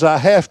says I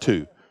have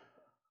to.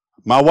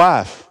 My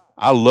wife,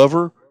 I love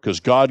her because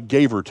God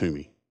gave her to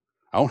me.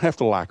 I don't have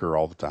to like her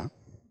all the time.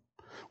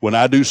 When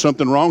I do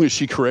something wrong and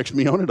she corrects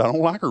me on it, I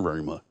don't like her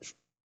very much.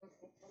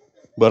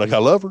 But I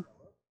love her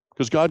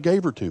because God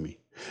gave her to me.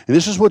 And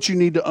this is what you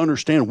need to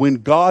understand. When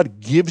God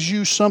gives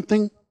you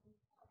something,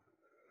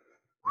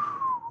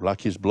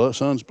 like his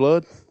son's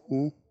blood,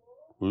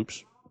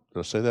 oops, did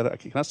I say that?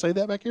 Can I say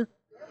that back here?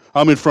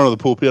 I'm in front of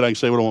the pulpit. I can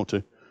say what I want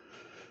to.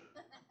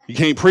 You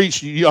can't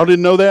preach. Y'all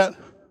didn't know that?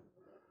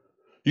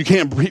 You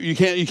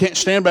can't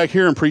stand back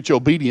here and preach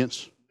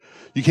obedience.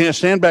 You can't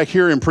stand back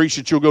here and preach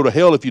that you'll go to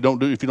hell if you don't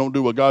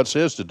do what God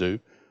says to do.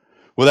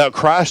 Without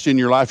Christ in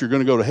your life, you're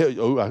going to go to hell.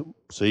 Oh,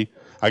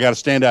 I got to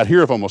stand out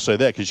here if I'm going to say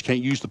that because you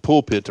can't use the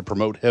pulpit to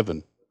promote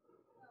heaven.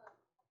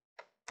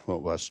 Well,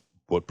 that's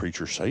what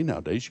preachers say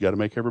nowadays. You got to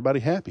make everybody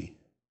happy.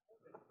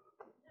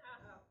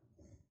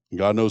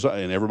 God knows,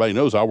 and everybody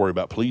knows I worry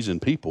about pleasing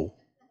people.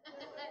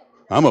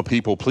 I'm a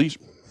people pleaser.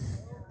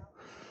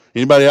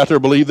 Anybody out there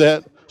believe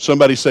that?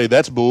 Somebody say,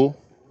 that's bull.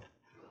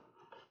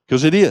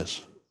 Because it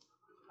is.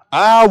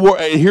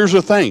 And here's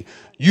the thing.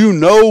 You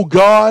know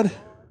God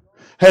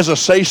has a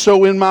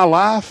say-so in my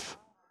life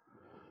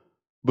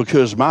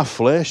because my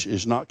flesh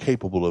is not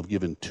capable of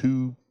giving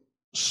two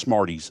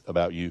smarties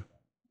about you.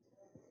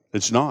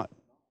 It's not.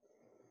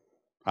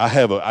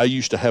 I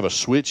used to have a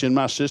switch in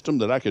my system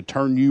that I could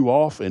turn you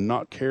off and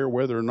not care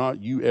whether or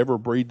not you ever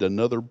breathed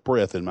another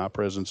breath in my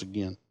presence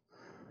again.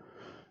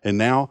 And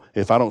now,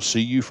 if I don't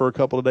see you for a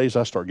couple of days,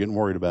 I start getting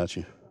worried about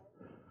you.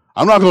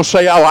 I'm not going to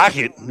say I like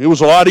it. It was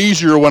a lot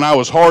easier when I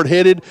was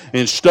hard-headed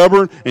and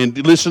stubborn and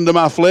listened to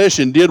my flesh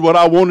and did what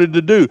I wanted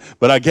to do.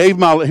 But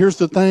here's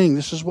the thing.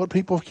 This is what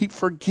people keep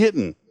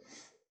forgetting.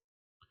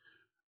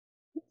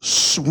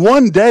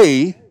 One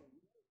day,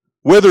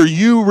 whether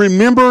you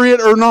remember it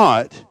or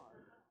not,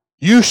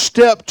 you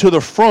stepped to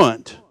the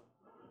front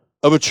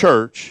of a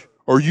church,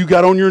 or you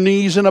got on your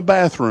knees in a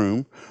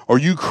bathroom, or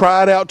you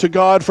cried out to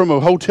God from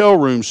a hotel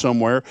room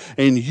somewhere,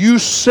 and you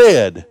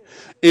said,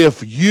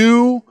 if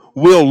you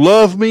will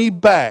love me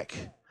back,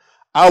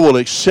 I will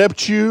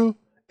accept you,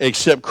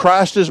 accept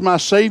Christ as my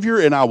Savior,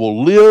 and I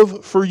will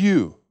live for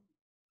you.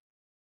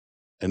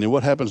 And then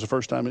what happens the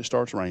first time it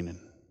starts raining?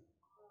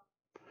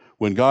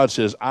 When God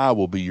says, I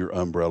will be your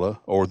umbrella,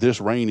 or this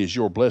rain is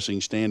your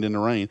blessing, stand in the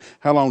rain,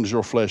 how long does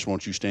your flesh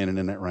want you standing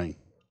in that rain?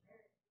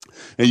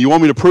 And you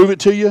want me to prove it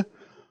to you?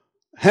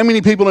 How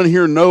many people in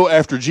here know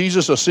after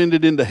Jesus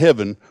ascended into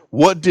heaven,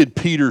 what did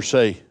Peter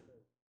say?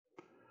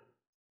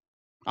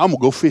 I'm going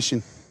to go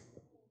fishing.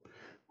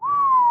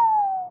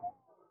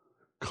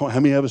 How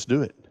many of us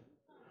do it?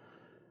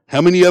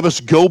 How many of us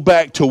go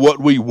back to what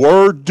we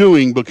were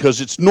doing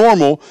because it's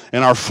normal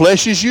and our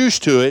flesh is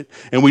used to it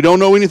and we don't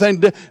know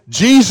anything?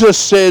 Jesus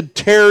said,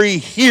 tarry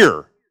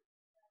here.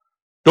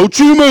 Don't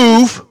you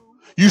move.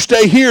 You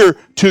stay here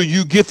till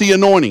you get the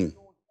anointing.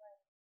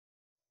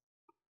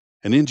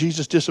 And then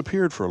Jesus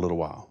disappeared for a little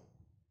while.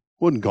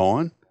 Wasn't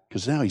gone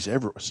because now he's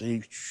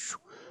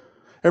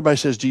everybody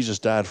says Jesus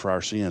died for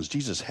our sins.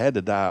 Jesus had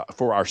to die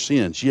for our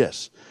sins,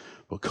 yes.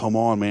 But come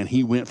on, man.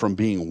 He went from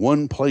being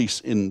one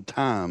place in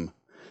time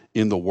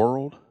in the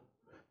world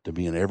to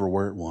being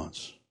everywhere at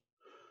once.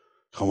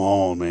 Come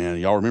on, man.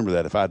 Y'all remember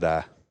that if I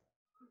die,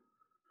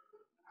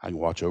 I can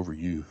watch over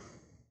you.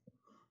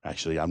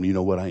 Actually, you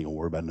know what? I ain't going to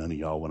worry about none of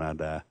y'all when I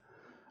die.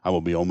 I'm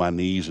going to be on my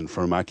knees in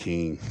front of my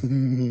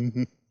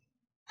king.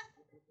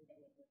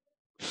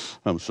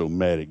 I'm so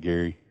mad at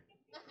Gary.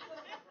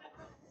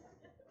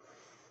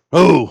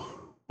 Oh,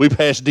 we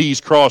passed Dee's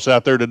cross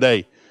out there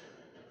today.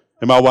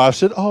 And my wife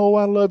said, oh,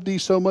 I love Dee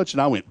so much.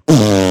 And I went,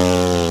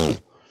 they're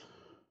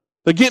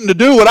getting to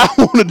do what I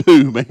want to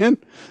do, man.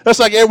 That's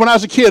like when I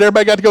was a kid,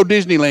 everybody got to go to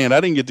Disneyland. I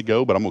didn't get to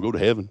go, but I'm going to go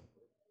to heaven.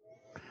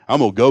 I'm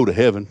going to go to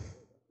heaven.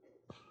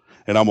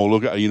 And I'm going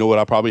to look, you know what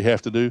I probably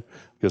have to do?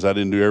 Because I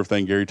didn't do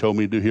everything Gary told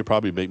me to do. He'll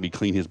probably make me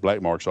clean his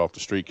black marks off the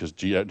street because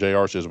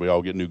JR says we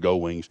all get new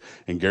gold wings.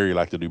 And Gary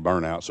like to do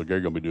burnouts. So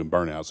Gary's going to be doing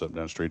burnouts up and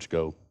down the streets of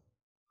gold.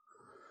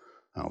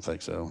 I don't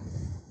think so.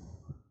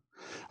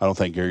 I don't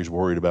think Gary's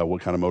worried about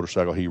what kind of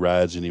motorcycle he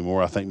rides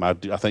anymore. I think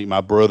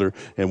my brother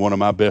and one of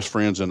my best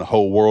friends in the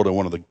whole world and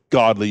one of the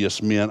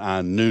godliest men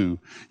I knew.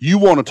 You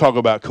want to talk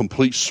about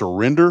complete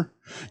surrender?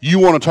 You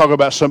want to talk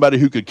about somebody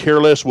who could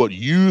care less what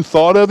you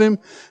thought of him?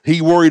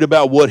 He worried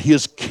about what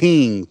his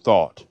king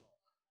thought.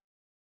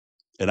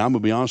 And I'm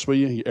going to be honest with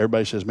you.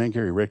 Everybody says, man,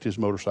 Gary wrecked his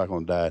motorcycle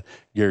and died.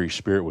 Gary's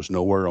spirit was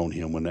nowhere on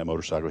him when that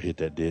motorcycle hit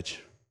that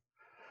ditch.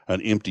 An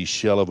empty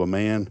shell of a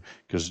man.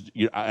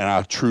 And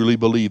I truly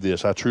believe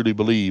this. I truly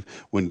believe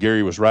when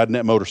Gary was riding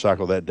that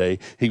motorcycle that day,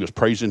 he was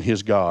praising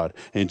his God.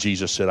 And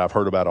Jesus said, I've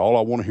heard about all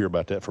I want to hear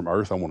about that from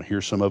earth. I want to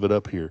hear some of it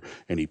up here.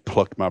 And he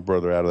plucked my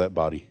brother out of that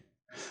body.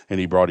 And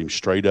he brought him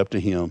straight up to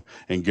him.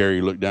 And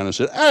Gary looked down and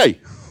said, hey,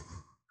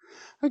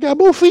 I got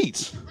both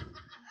feet.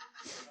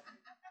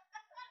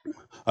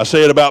 I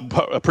say it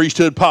about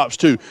priesthood pops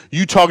too.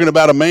 You talking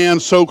about a man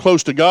so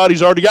close to God,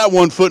 he's already got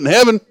one foot in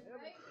heaven.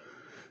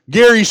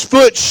 Gary's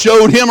foot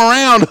showed him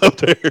around up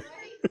there.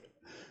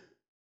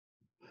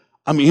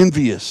 I'm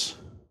envious.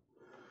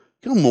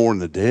 You'll mourn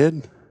the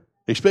dead,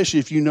 especially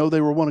if you know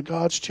they were one of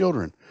God's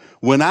children.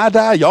 When I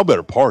die, y'all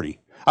better party.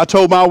 I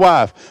told my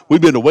wife,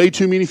 we've been to way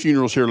too many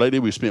funerals here lately.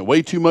 We spent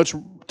way too much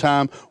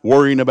time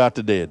worrying about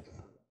the dead.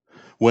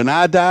 When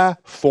I die,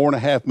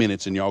 4.5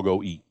 minutes and y'all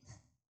go eat.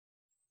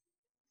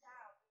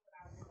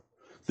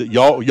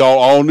 Y'all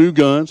all knew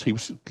guns. He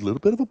was a little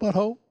bit of a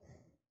butthole,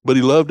 but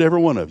he loved every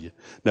one of you.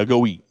 Now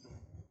go eat.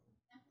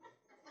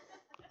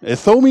 And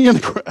throw me in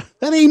the crowd.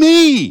 That ain't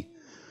me.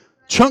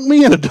 Chunk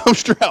me in a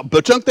dumpster out,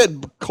 but chunk that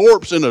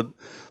corpse in a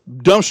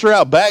dumpster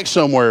out back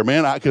somewhere,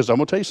 man. Because I'm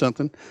going to tell you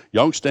something.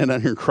 Y'all can stand down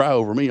here and cry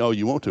over me all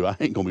you want to. I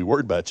ain't going to be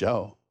worried about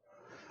y'all.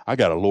 I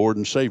got a Lord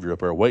and Savior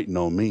up there waiting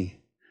on me.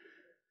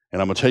 And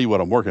I'm going to tell you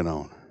what I'm working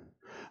on.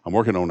 I'm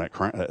working on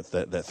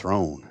that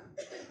throne.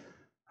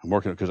 I'm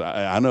working because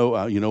I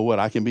know, you know what?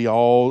 I can be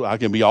all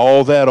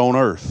that on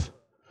earth,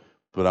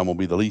 but I'm going to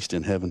be the least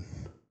in heaven.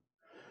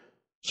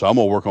 So I'm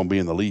going to work on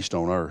being the least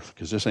on earth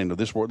because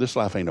this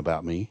life ain't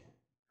about me.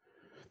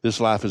 This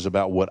life is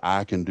about what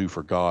I can do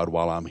for God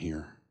while I'm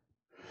here.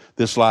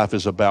 This life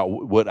is about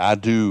what I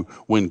do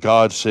when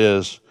God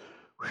says,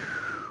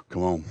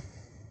 come on.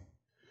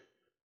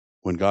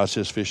 When God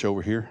says fish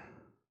over here.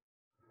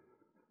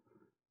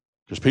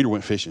 Because Peter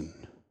went fishing,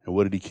 and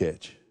what did he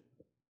catch?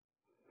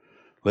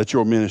 Let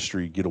your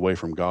ministry get away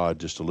from God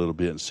just a little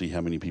bit and see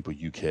how many people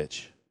you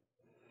catch.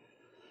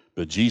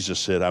 But Jesus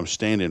said, I'm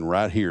standing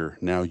right here.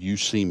 Now you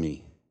see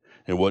me.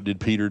 And what did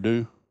Peter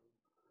do?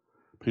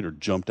 Peter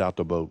jumped out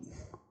the boat.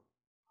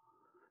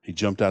 He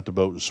jumped out the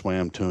boat and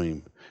swam to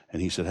him. And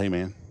he said, hey,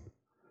 man,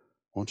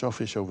 why don't y'all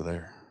fish over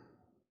there?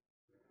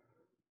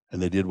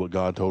 And they did what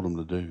God told them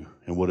to do.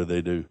 And what did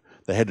they do?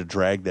 They had to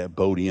drag that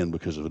boat in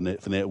because of the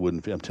net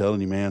wouldn't fit. I'm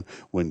telling you, man,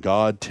 when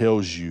God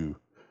tells you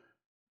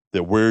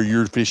that where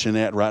you're fishing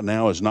at right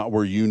now is not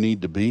where you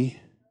need to be,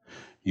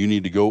 you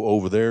need to go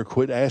over there.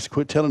 Quit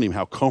telling him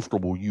how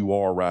comfortable you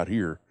are right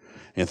here,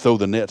 and throw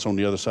the nets on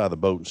the other side of the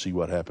boat and see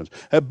what happens.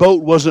 That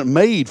boat wasn't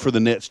made for the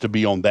nets to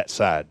be on that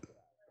side.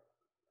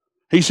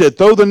 He said,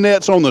 throw the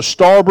nets on the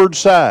starboard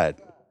side.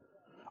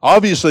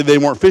 Obviously, they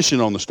weren't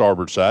fishing on the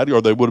starboard side,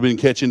 or they would have been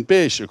catching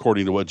fish,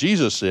 according to what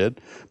Jesus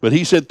said. But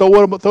he said,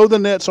 throw the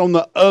nets on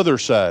the other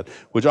side,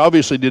 which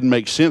obviously didn't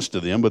make sense to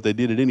them, but they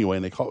did it anyway.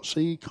 And they caught,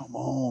 see, come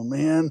on,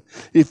 man.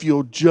 If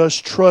you'll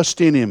just trust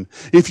in him,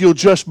 if you'll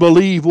just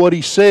believe what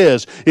he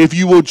says, if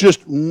you will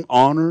just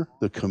honor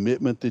the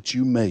commitment that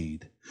you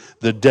made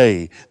the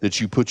day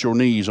that you put your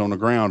knees on the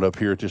ground up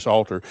here at this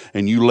altar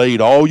and you laid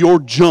all your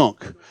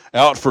junk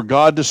out for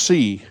God to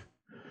see.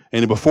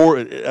 And before,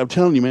 I'm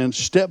telling you, man,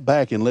 step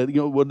back and let, you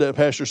know what that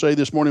pastor say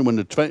this morning? When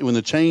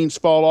the chains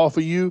fall off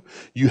of you,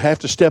 you have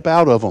to step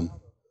out of them.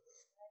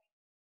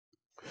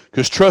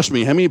 Because trust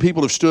me, how many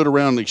people have stood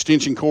around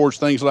extension cords,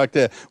 things like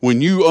that?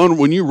 When you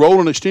roll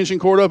an extension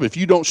cord up, if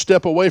you don't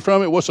step away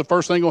from it, what's the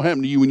first thing going to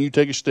happen to you when you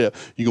take a step?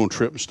 You're going to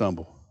trip and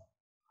stumble.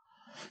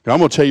 Now, I'm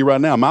going to tell you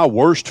right now, my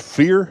worst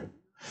fear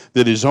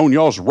that is on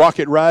y'all's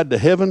rocket ride to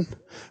heaven,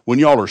 when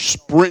y'all are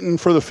sprinting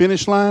for the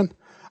finish line,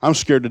 I'm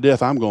scared to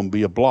death I'm going to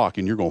be a block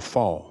and you're going to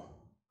fall.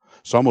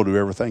 So I'm going to do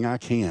everything I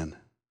can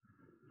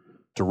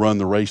to run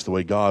the race the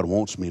way God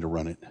wants me to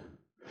run it.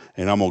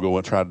 And I'm going to go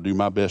and try to do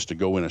my best to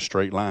go in a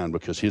straight line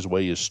because his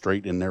way is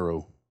straight and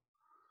narrow.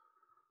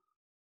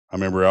 I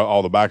remember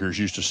all the bikers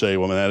used to say,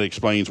 well, man, that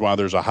explains why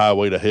there's a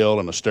highway to hell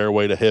and a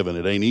stairway to heaven.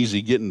 It ain't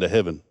easy getting to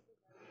heaven.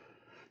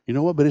 You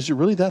know what? But is it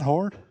really that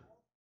hard?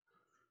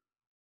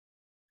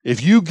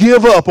 If you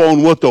give up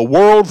on what the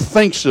world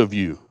thinks of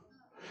you,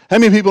 how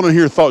many people in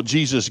here thought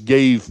Jesus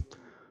gave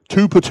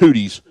two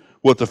patooties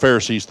what the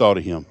Pharisees thought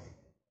of him?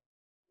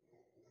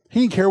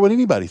 He didn't care what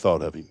anybody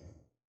thought of him.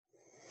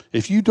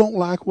 If you don't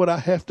like what I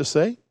have to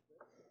say,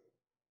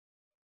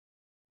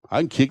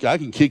 I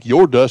can kick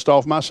your dust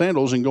off my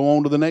sandals and go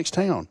on to the next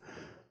town.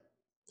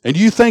 And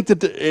you think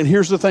that, and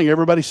here's the thing,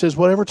 everybody says,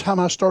 well, every time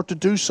I start to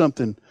do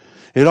something,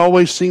 it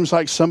always seems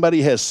like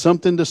somebody has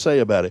something to say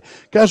about it.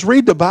 Guys,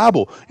 read the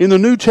Bible. In the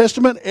New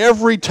Testament,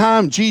 every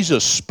time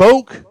Jesus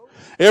spoke,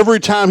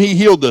 every time he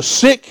healed the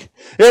sick,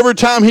 every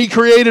time he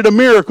created a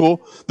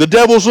miracle, the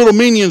devil's little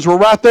minions were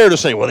right there to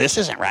say, well, this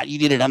isn't right. You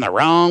did it on the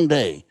wrong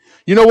day.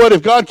 You know what?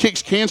 If God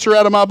kicks cancer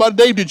out of my body,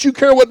 Dave, did you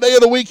care what day of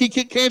the week he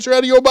kicked cancer out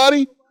of your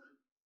body?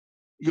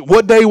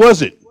 What day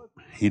was it?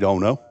 He don't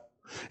know.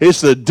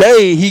 It's the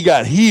day he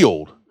got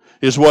healed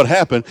is what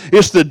happened.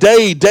 It's the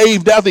day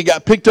Dave Douthey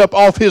got picked up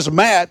off his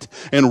mat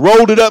and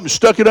rolled it up and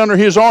stuck it under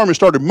his arm and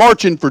started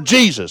marching for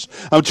Jesus.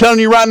 I'm telling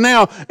you right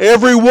now,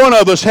 every one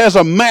of us has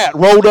a mat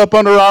rolled up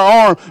under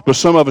our arm, but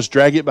some of us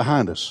drag it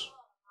behind us.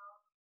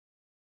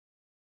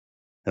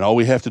 And all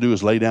we have to do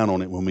is lay down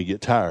on it when we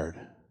get tired.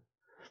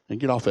 And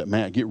get off that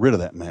mat. Get rid of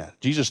that mat.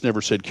 Jesus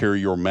never said carry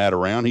your mat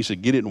around. He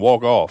said get it and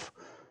walk off.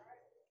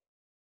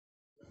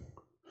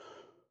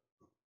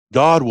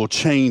 God will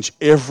change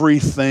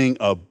everything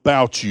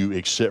about you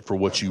except for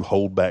what you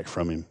hold back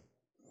from him.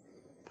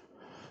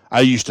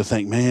 I used to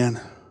think,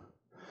 man,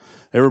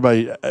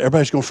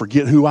 everybody's going to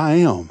forget who I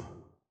am.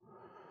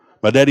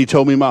 My daddy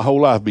told me my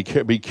whole life, be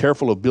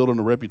careful of building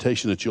a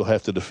reputation that you'll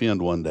have to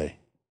defend one day.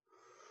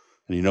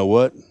 And you know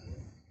what?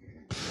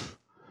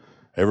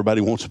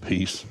 Everybody wants a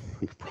piece.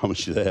 I can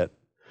promise you that.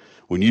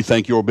 When you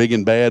think you're big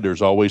and bad,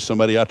 there's always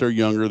somebody out there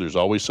younger. There's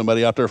always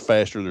somebody out there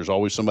faster. There's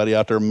always somebody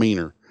out there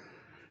meaner.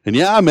 And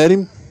yeah, I met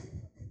him.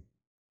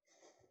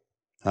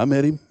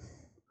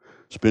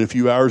 Spent a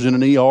few hours in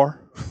an ER.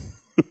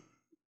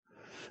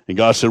 And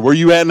God said, where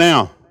you at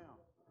now?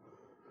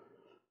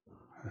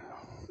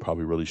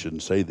 Probably really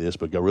shouldn't say this,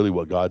 but really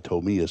what God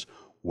told me is,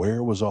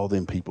 where was all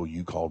them people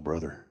you called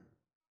brother?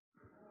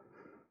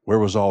 Where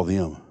was all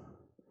them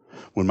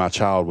when my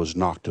child was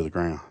knocked to the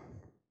ground?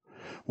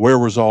 Where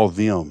was all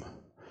them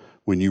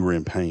when you were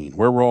in pain?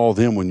 Where were all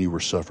them when you were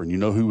suffering? You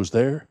know who was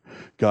there?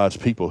 God's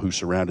people who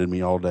surrounded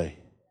me all day.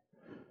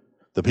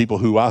 The people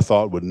who I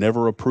thought would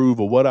never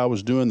approve of what I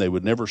was doing. They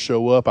would never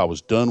show up. I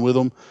was done with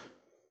them.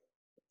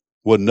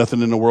 Wasn't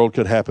nothing in the world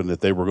could happen that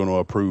they were going to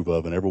approve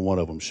of. And every one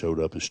of them showed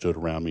up and stood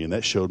around me. And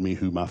that showed me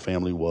who my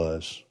family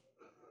was.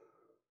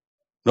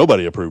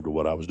 Nobody approved of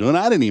what I was doing.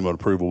 I didn't even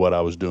approve of what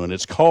I was doing.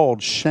 It's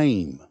called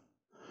shame.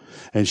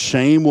 And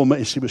shame will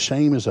make, see, but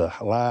shame is a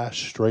lie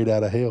straight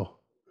out of hell.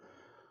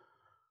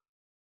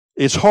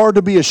 It's hard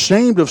to be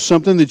ashamed of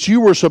something that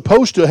you were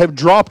supposed to have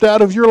dropped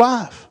out of your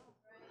life.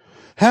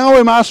 How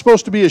am I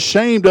supposed to be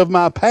ashamed of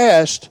my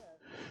past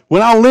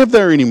when I don't live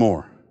there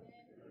anymore?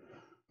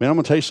 Man, I'm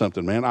going to tell you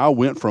something, man. I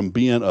went from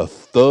being a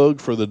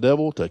thug for the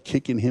devil to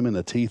kicking him in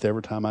the teeth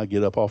every time I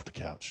get up off the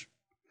couch.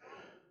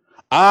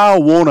 I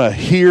want to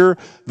hear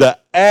the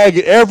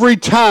agony every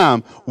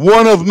time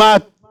one of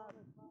my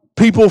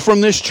people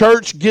from this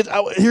church gets.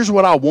 Here's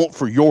what I want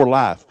for your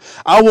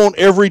life. I want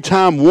every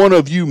time one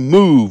of you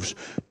moves,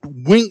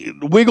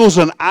 wiggles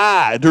an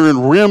eye during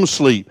REM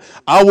sleep,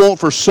 I want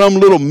for some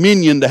little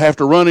minion to have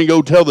to run and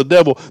go tell the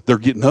devil they're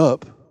getting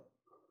up.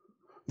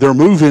 They're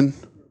moving.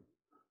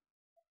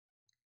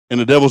 And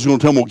the devil's going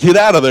to tell them, well, get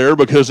out of there,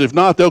 because if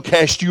not, they'll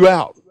cast you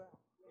out.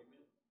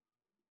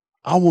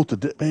 I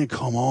want man,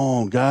 come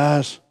on,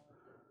 guys.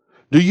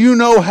 Do you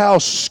know how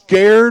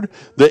scared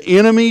the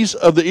enemies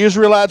of the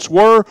Israelites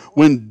were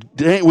when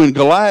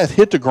Goliath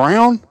hit the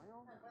ground?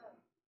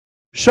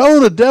 Show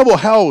the devil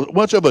how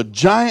much of a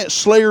giant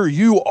slayer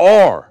you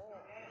are.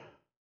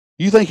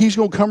 You think he's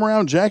going to come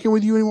around jacking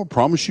with you anymore?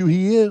 Promise you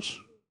he is.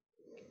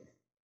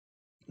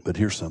 But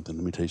here's something.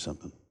 Let me tell you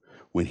something.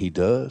 When he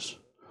does,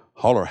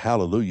 holler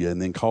hallelujah and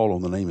then call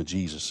on the name of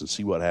Jesus and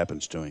see what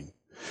happens to him.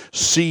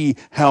 See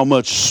how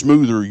much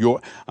smoother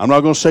I'm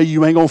not going to say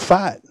you ain't going to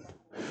fight.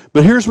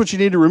 But here's what you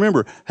need to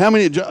remember.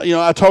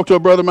 I talked to a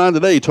brother of mine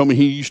today. He told me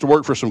he used to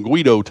work for some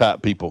Guido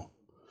type people.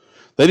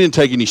 They didn't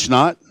take any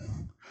snot.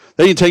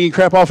 They didn't take any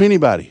crap off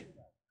anybody.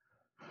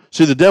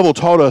 See, the devil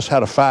taught us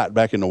how to fight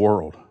back in the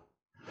world.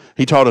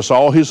 He taught us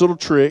all his little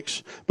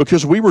tricks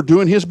because we were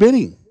doing his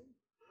bidding.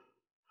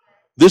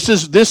 This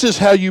is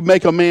how you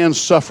make a man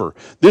suffer.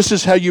 This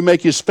is how you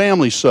make his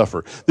family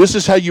suffer. This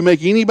is how you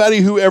make anybody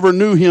who ever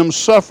knew him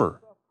suffer.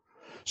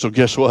 So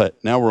guess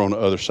what? Now we're on the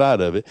other side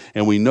of it,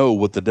 and we know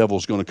what the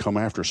devil's going to come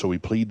after. So we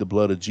plead the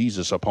blood of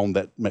Jesus upon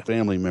that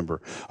family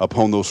member,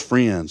 upon those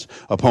friends,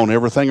 upon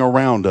everything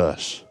around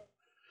us.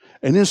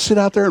 And then sit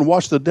out there and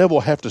watch the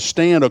devil have to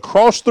stand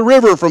across the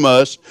river from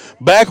us,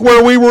 back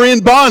where we were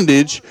in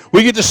bondage.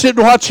 We get to sit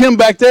and watch him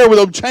back there with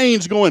those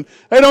chains going,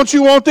 hey, don't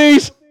you want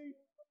these?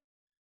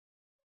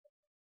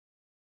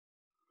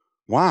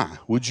 Why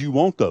would you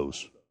want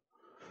those?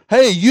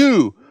 Hey,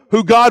 you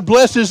who God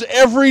blesses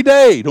every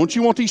day, don't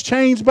you want these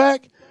chains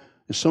back?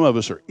 And some of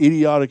us are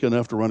idiotic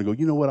enough to run and go,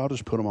 you know what, I'll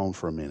just put them on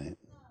for a minute.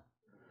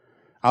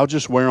 I'll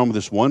just wear them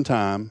this one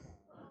time.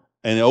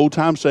 And the old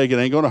time's sake, it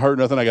ain't going to hurt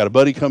nothing. I got a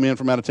buddy come in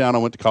from out of town I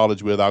went to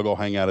college with. I'll go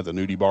hang out at the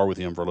nudie bar with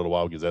him for a little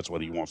while because that's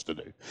what he wants to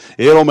do.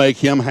 It'll make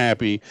him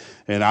happy.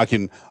 And I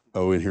can,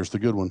 and here's the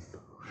good one.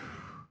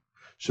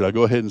 Should I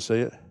go ahead and say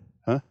it?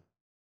 Huh?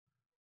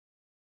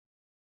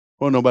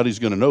 Well, nobody's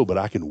going to know, but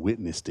I can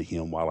witness to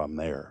him while I'm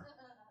there.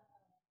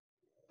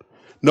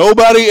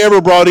 Nobody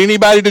ever brought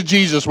anybody to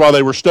Jesus while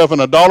they were stuffing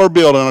 $1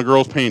 bill in a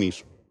girl's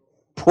panties.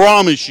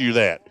 Promise you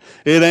that.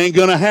 It ain't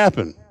going to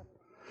happen.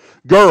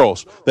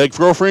 Girls, that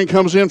girlfriend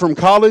comes in from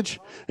college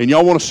and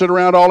y'all want to sit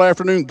around all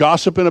afternoon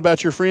gossiping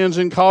about your friends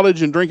in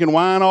college and drinking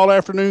wine all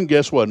afternoon.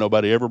 Guess what?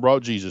 Nobody ever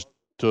brought Jesus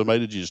to a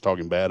mate of Jesus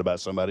talking bad about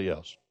somebody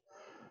else.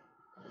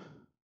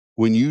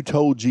 When you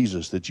told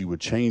Jesus that you would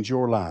change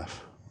your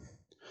life,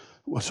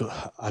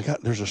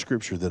 there's a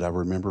scripture that I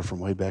remember from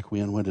way back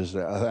when. What is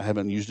that? I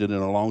haven't used it in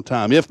a long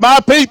time. If my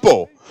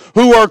people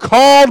who are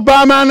called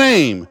by my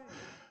name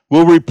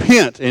will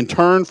repent and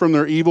turn from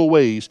their evil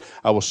ways,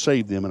 I will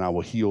save them and I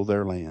will heal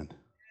their land.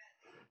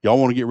 Y'all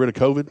want to get rid of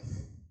COVID?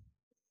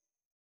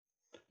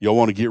 Y'all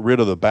want to get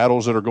rid of the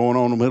battles that are going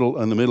on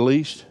in the Middle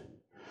East?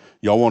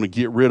 Y'all want to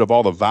get rid of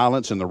all the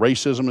violence and the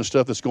racism and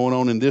stuff that's going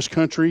on in this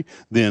country?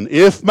 Then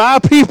if my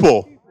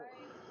people,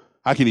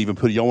 I can even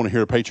put, y'all want to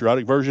hear a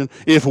patriotic version?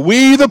 If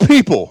we the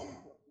people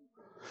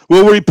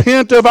will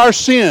repent of our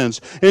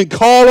sins and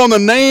call on the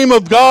name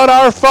of God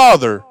our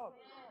Father,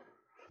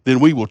 then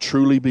we will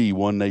truly be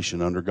one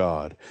nation under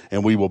God,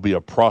 and we will be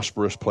a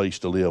prosperous place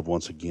to live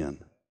once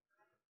again.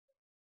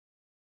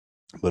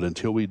 But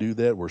until we do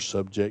that, we're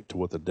subject to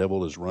what the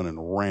devil is running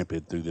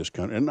rampant through this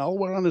country and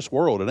all around this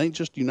world. It ain't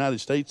just the United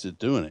States that's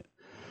doing it.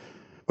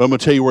 But I'm going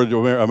to tell you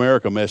where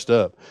America messed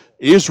up.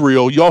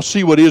 Israel, y'all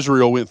see what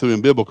Israel went through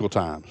in biblical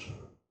times.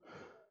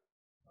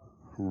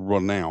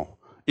 Well, now,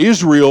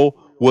 Israel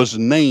was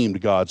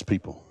named God's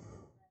people.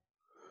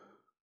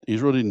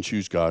 Israel didn't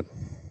choose God.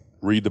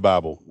 Read the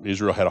Bible.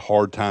 Israel had a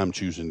hard time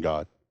choosing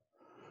God.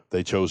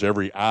 They chose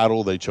every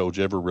idol. They chose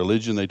every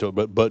religion.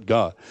 But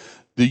God.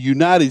 The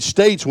United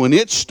States, when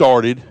it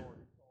started,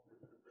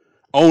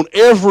 on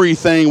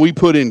everything we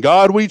put in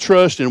God we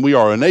trust, and we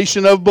are a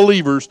nation of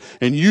believers,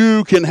 and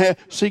you can have,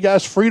 see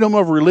guys, freedom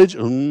of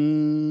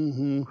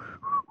religion.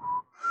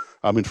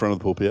 I'm in front of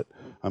the pulpit.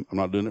 I'm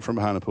not doing it from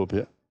behind the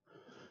pulpit.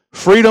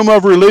 Freedom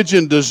of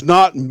religion does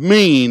not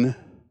mean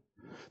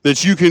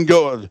that you can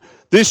go,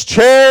 this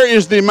chair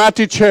is the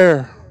mighty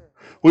chair.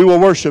 We will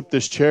worship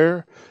this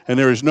chair, and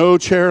there is no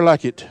chair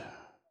like it.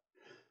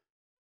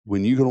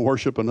 when you're going to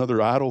worship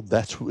another idol,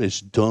 that's as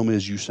dumb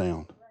as you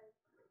sound.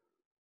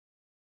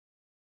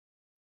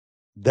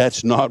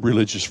 That's not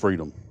religious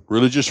freedom.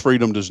 Religious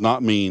freedom does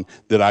not mean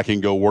that I can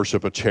go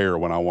worship a chair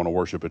when I want to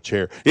worship a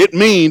chair. It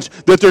means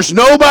that there's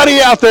nobody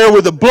out there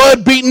with the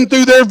blood beating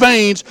through their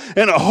veins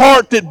and a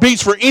heart that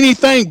beats for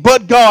anything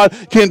but God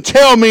can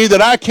tell me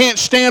that I can't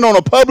stand on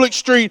a public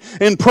street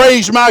and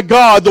praise my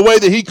God the way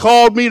that he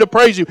called me to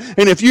praise him.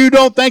 And if you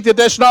don't think that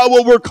that's not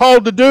what we're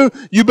called to do,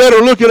 you better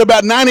look at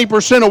about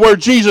 90% of where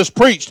Jesus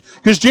preached.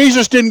 Because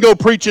Jesus didn't go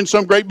preach in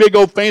some great big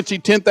old fancy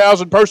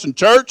 10,000 person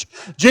church.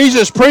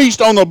 Jesus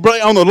preached on the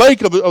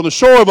lake on the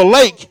shore of a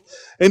lake.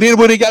 And then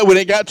when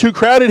it got too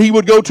crowded, he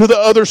would go to the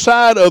other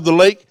side of the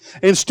lake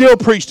and still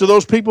preach to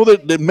those people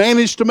that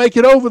managed to make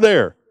it over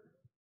there.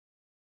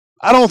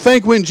 I don't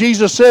think when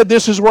Jesus said,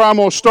 this is where I'm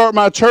going to start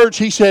my church,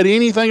 he said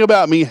anything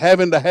about me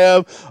having to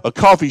have a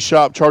coffee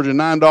shop charging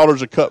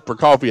 $9 a cup for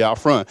coffee out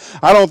front.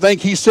 I don't think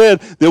he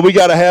said that we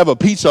got to have a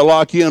pizza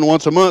lock-in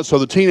once a month so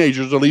the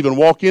teenagers will even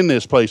walk in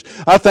this place.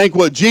 I think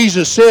what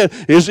Jesus said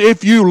is,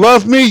 if you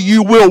love me,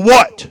 you will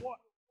what?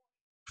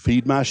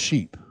 Feed my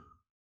sheep.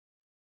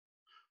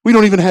 We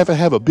don't even have to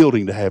have a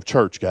building to have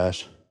church,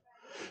 guys.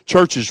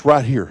 Church is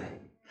right here.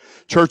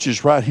 Church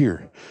is right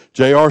here.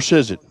 JR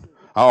says it.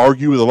 I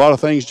argue with a lot of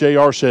things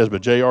JR says,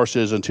 but JR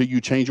says until you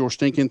change your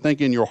stinking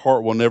thinking, your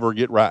heart will never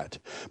get right.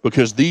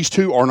 Because these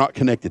two are not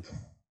connected.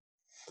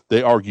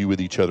 They argue with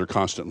each other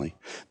constantly.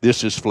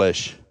 This is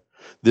flesh.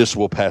 This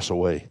will pass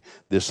away.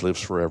 This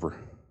lives forever.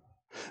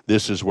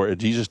 This is where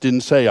Jesus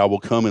didn't say, I will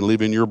come and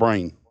live in your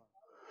brain.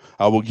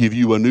 I will give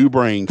you a new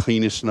brain,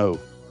 clean as snow.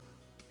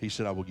 He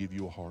said, I will give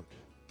you a heart.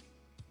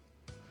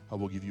 I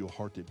will give you a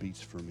heart that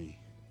beats for me.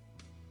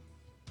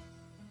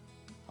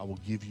 I will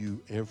give you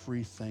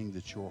everything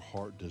that your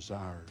heart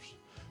desires.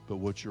 But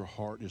what your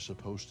heart is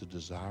supposed to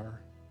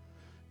desire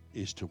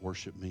is to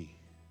worship me.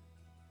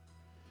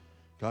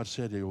 God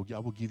said, I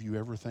will give you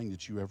everything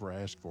that you ever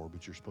asked for,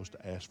 but you're supposed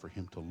to ask for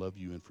him to love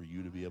you and for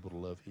you to be able to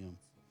love him.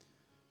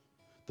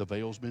 The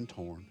veil's been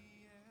torn.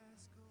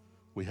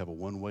 We have a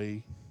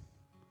one-way.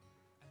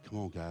 Come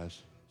on,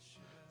 guys.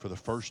 For the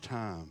first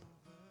time,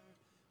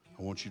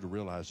 I want you to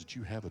realize that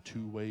you have a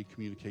two-way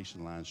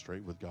communication line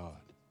straight with God.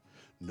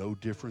 No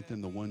different than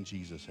the one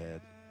Jesus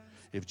had.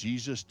 If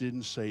Jesus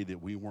didn't say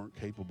that we weren't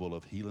capable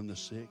of healing the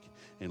sick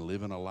and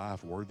living a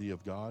life worthy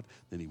of God,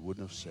 then he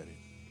wouldn't have said it.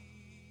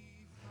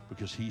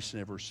 Because he's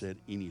never said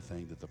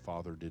anything that the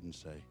Father didn't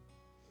say.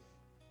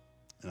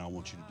 And I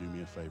want you to do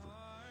me a favor.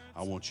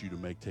 I want you to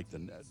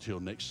till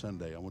next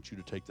Sunday, I want you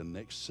to take the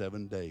next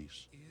 7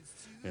 days.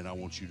 And I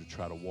want you to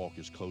try to walk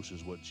as close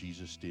as what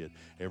Jesus did.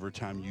 Every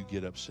time you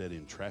get upset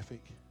in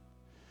traffic,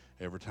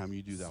 every time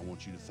you do that, I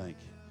want you to think,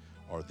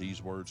 are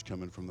these words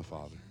coming from the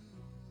Father?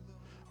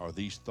 Are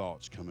these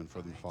thoughts coming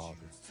from the Father?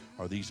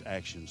 Are these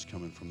actions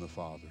coming from the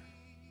Father?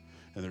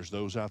 And there's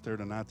those out there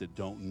tonight that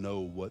don't know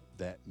what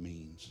that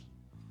means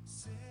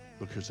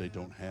because they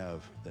don't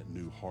have that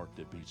new heart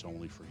that beats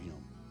only for him.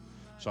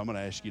 So I'm going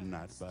to ask you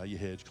tonight to bow your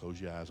heads, close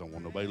your eyes. I don't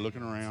want nobody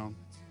looking around.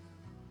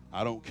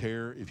 I don't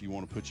care if you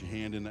want to put your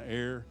hand in the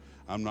air.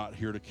 I'm not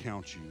here to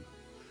count you.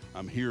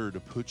 I'm here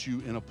to put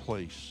you in a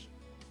place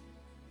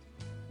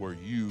where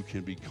you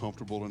can be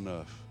comfortable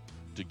enough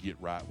to get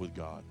right with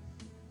God.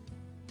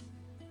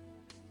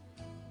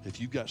 If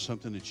you've got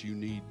something that you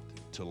need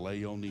to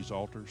lay on these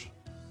altars,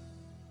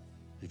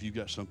 if you've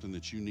got something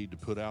that you need to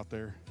put out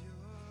there,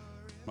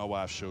 my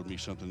wife showed me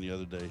something the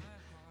other day.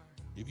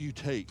 If you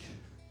take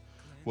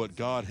what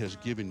God has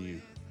given you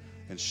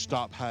and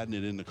stop hiding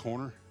it in the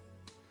corner,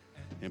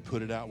 and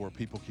put it out where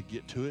people could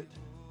get to it,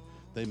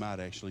 they might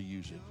actually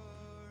use it.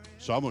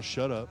 So I'm going to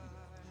shut up,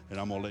 and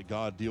I'm going to let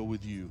God deal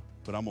with you,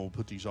 but I'm going to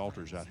put these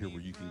altars out here where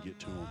you can get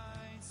to them.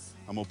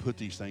 I'm going to put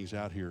these things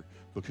out here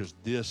because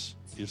this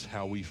is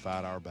how we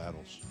fight our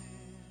battles.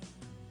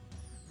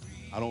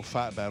 I don't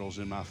fight battles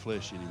in my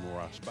flesh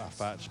anymore. I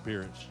fight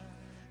spirits,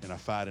 and I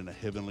fight in a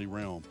heavenly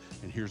realm.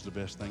 And here's the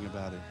best thing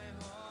about it.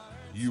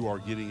 You are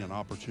getting an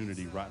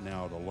opportunity right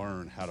now to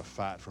learn how to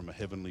fight from a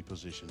heavenly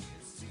position.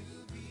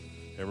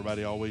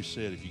 Everybody always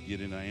said, if you get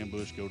in an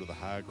ambush, go to the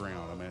high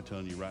ground. I'm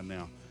telling you right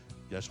now,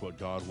 that's what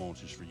God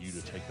wants, is for you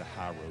to take the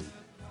high road.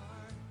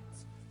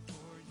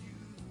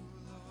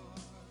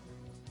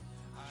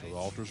 So the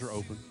altars are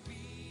open.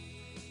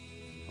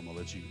 I'm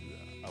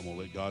gonna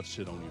let God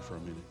sit on you for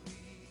a minute.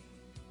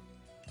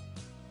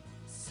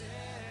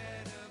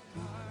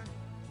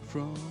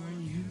 From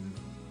you.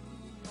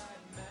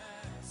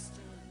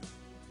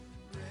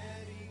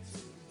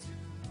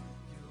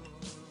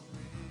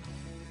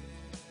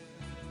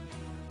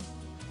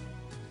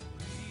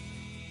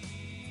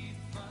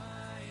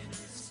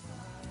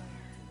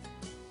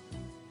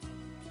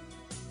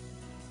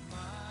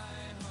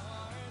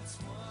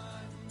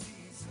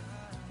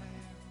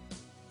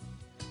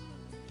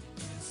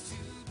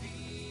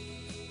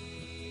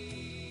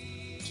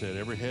 Said,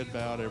 every head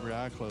bowed, every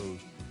eye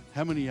closed.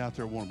 How many out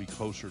there want to be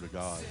closer to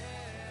God?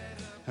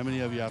 How many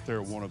of you out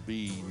there want to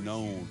be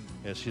known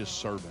as his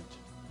servant?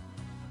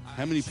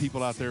 How many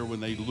people out there, when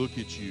they look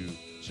at you,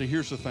 see,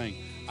 here's the thing.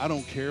 I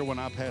don't care when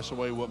I pass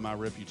away what my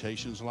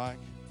reputation's like.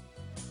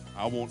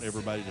 I want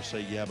everybody to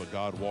say, yeah, but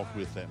God walked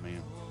with that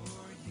man.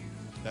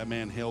 That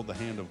man held the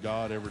hand of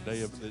God every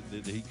day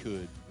that he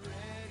could.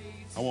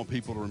 I want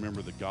people to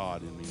remember the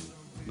God in me,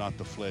 not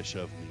the flesh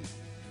of me.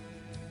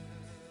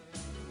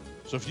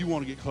 So if you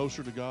want to get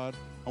closer to God,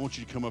 I want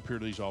you to come up here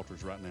to these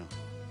altars right now.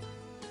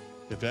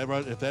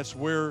 If that's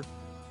where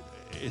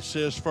it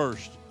says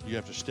first, you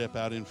have to step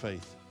out in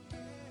faith.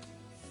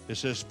 It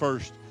says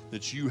first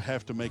that you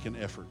have to make an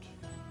effort.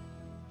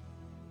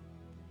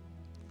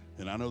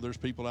 And I know there's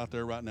people out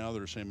there right now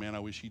that are saying, man, I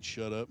wish he'd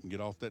shut up and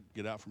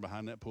get out from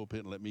behind that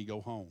pulpit and let me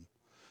go home.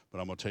 But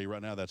I'm going to tell you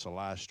right now, that's a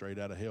lie straight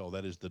out of hell.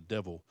 That is the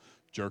devil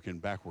jerking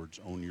backwards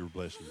on your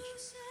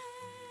blessings.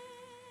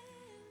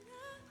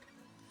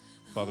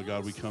 Father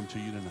God, we come to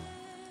you tonight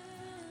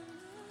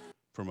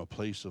from a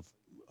place of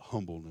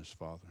humbleness,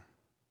 Father,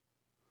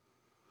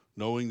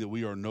 knowing that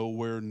we are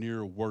nowhere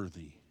near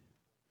worthy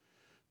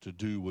to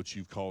do what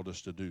you've called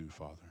us to do,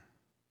 Father.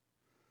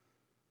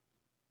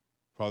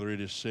 Father,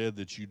 it is said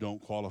that you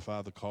don't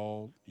qualify the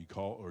called, you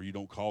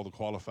don't call the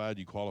qualified,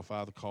 you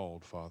qualify the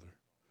called, Father.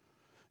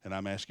 And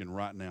I'm asking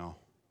right now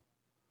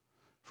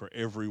for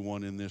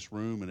everyone in this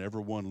room and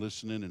everyone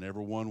listening and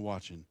everyone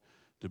watching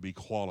to be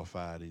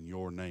qualified in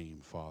your name,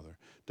 Father,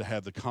 to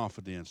have the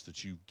confidence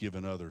that you've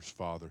given others,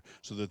 Father,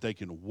 so that they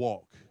can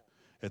walk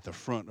at the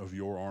front of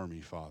your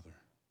army, Father.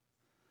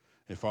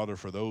 And Father,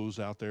 for those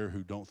out there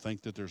who don't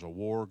think that there's a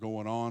war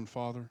going on,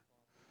 Father,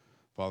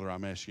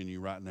 I'm asking you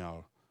right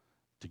now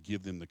to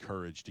give them the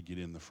courage to get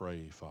in the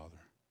fray, Father.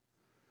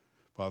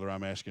 Father,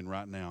 I'm asking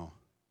right now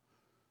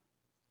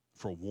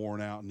for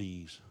worn out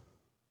knees.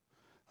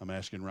 I'm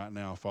asking right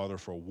now, Father,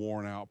 for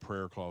worn out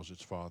prayer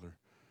closets, Father.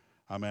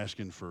 I'm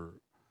asking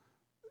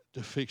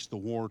to fix the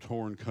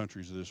war-torn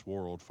countries of this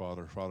world,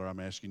 Father. Father,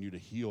 I'm asking you to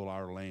heal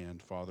our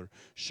land, Father.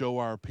 Show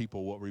our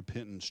people what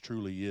repentance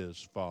truly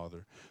is,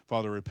 Father.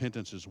 Father,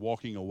 repentance is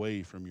walking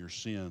away from your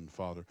sin,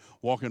 Father.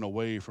 Walking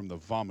away from the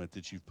vomit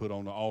that you've put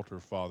on the altar,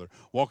 Father.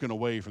 Walking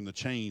away from the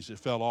chains that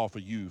fell off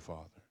of you,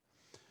 Father.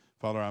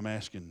 Father, I'm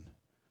asking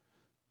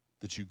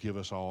that you give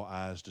us all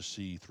eyes to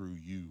see through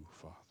you,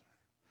 Father,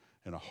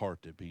 and a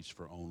heart that beats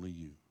for only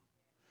you.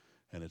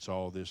 And it's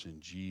all this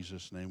in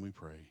Jesus' name we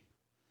pray.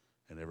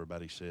 And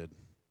everybody said,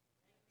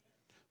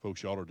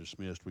 folks, y'all are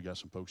dismissed. We got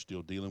some folks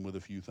still dealing with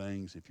a few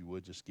things. If you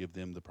would, just give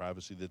them the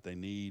privacy that they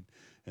need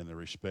and the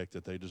respect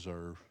that they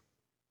deserve.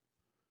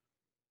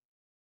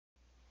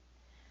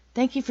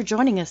 Thank you for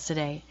joining us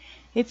today.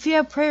 If you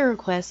have prayer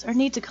requests or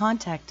need to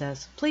contact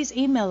us, please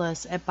email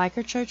us at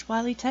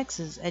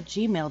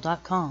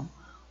bikerchurchwileytexas@gmail.com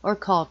or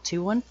call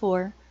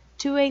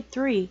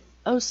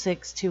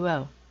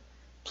 214-283-0620.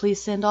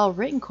 Please send all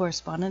written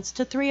correspondence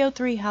to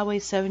 303 Highway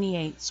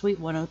 78, Suite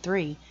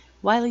 103,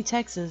 Wiley,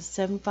 Texas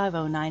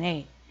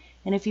 75098.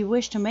 And if you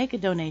wish to make a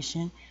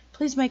donation,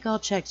 please make all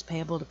checks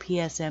payable to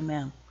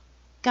PSMM.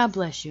 God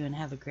bless you and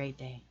have a great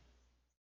day.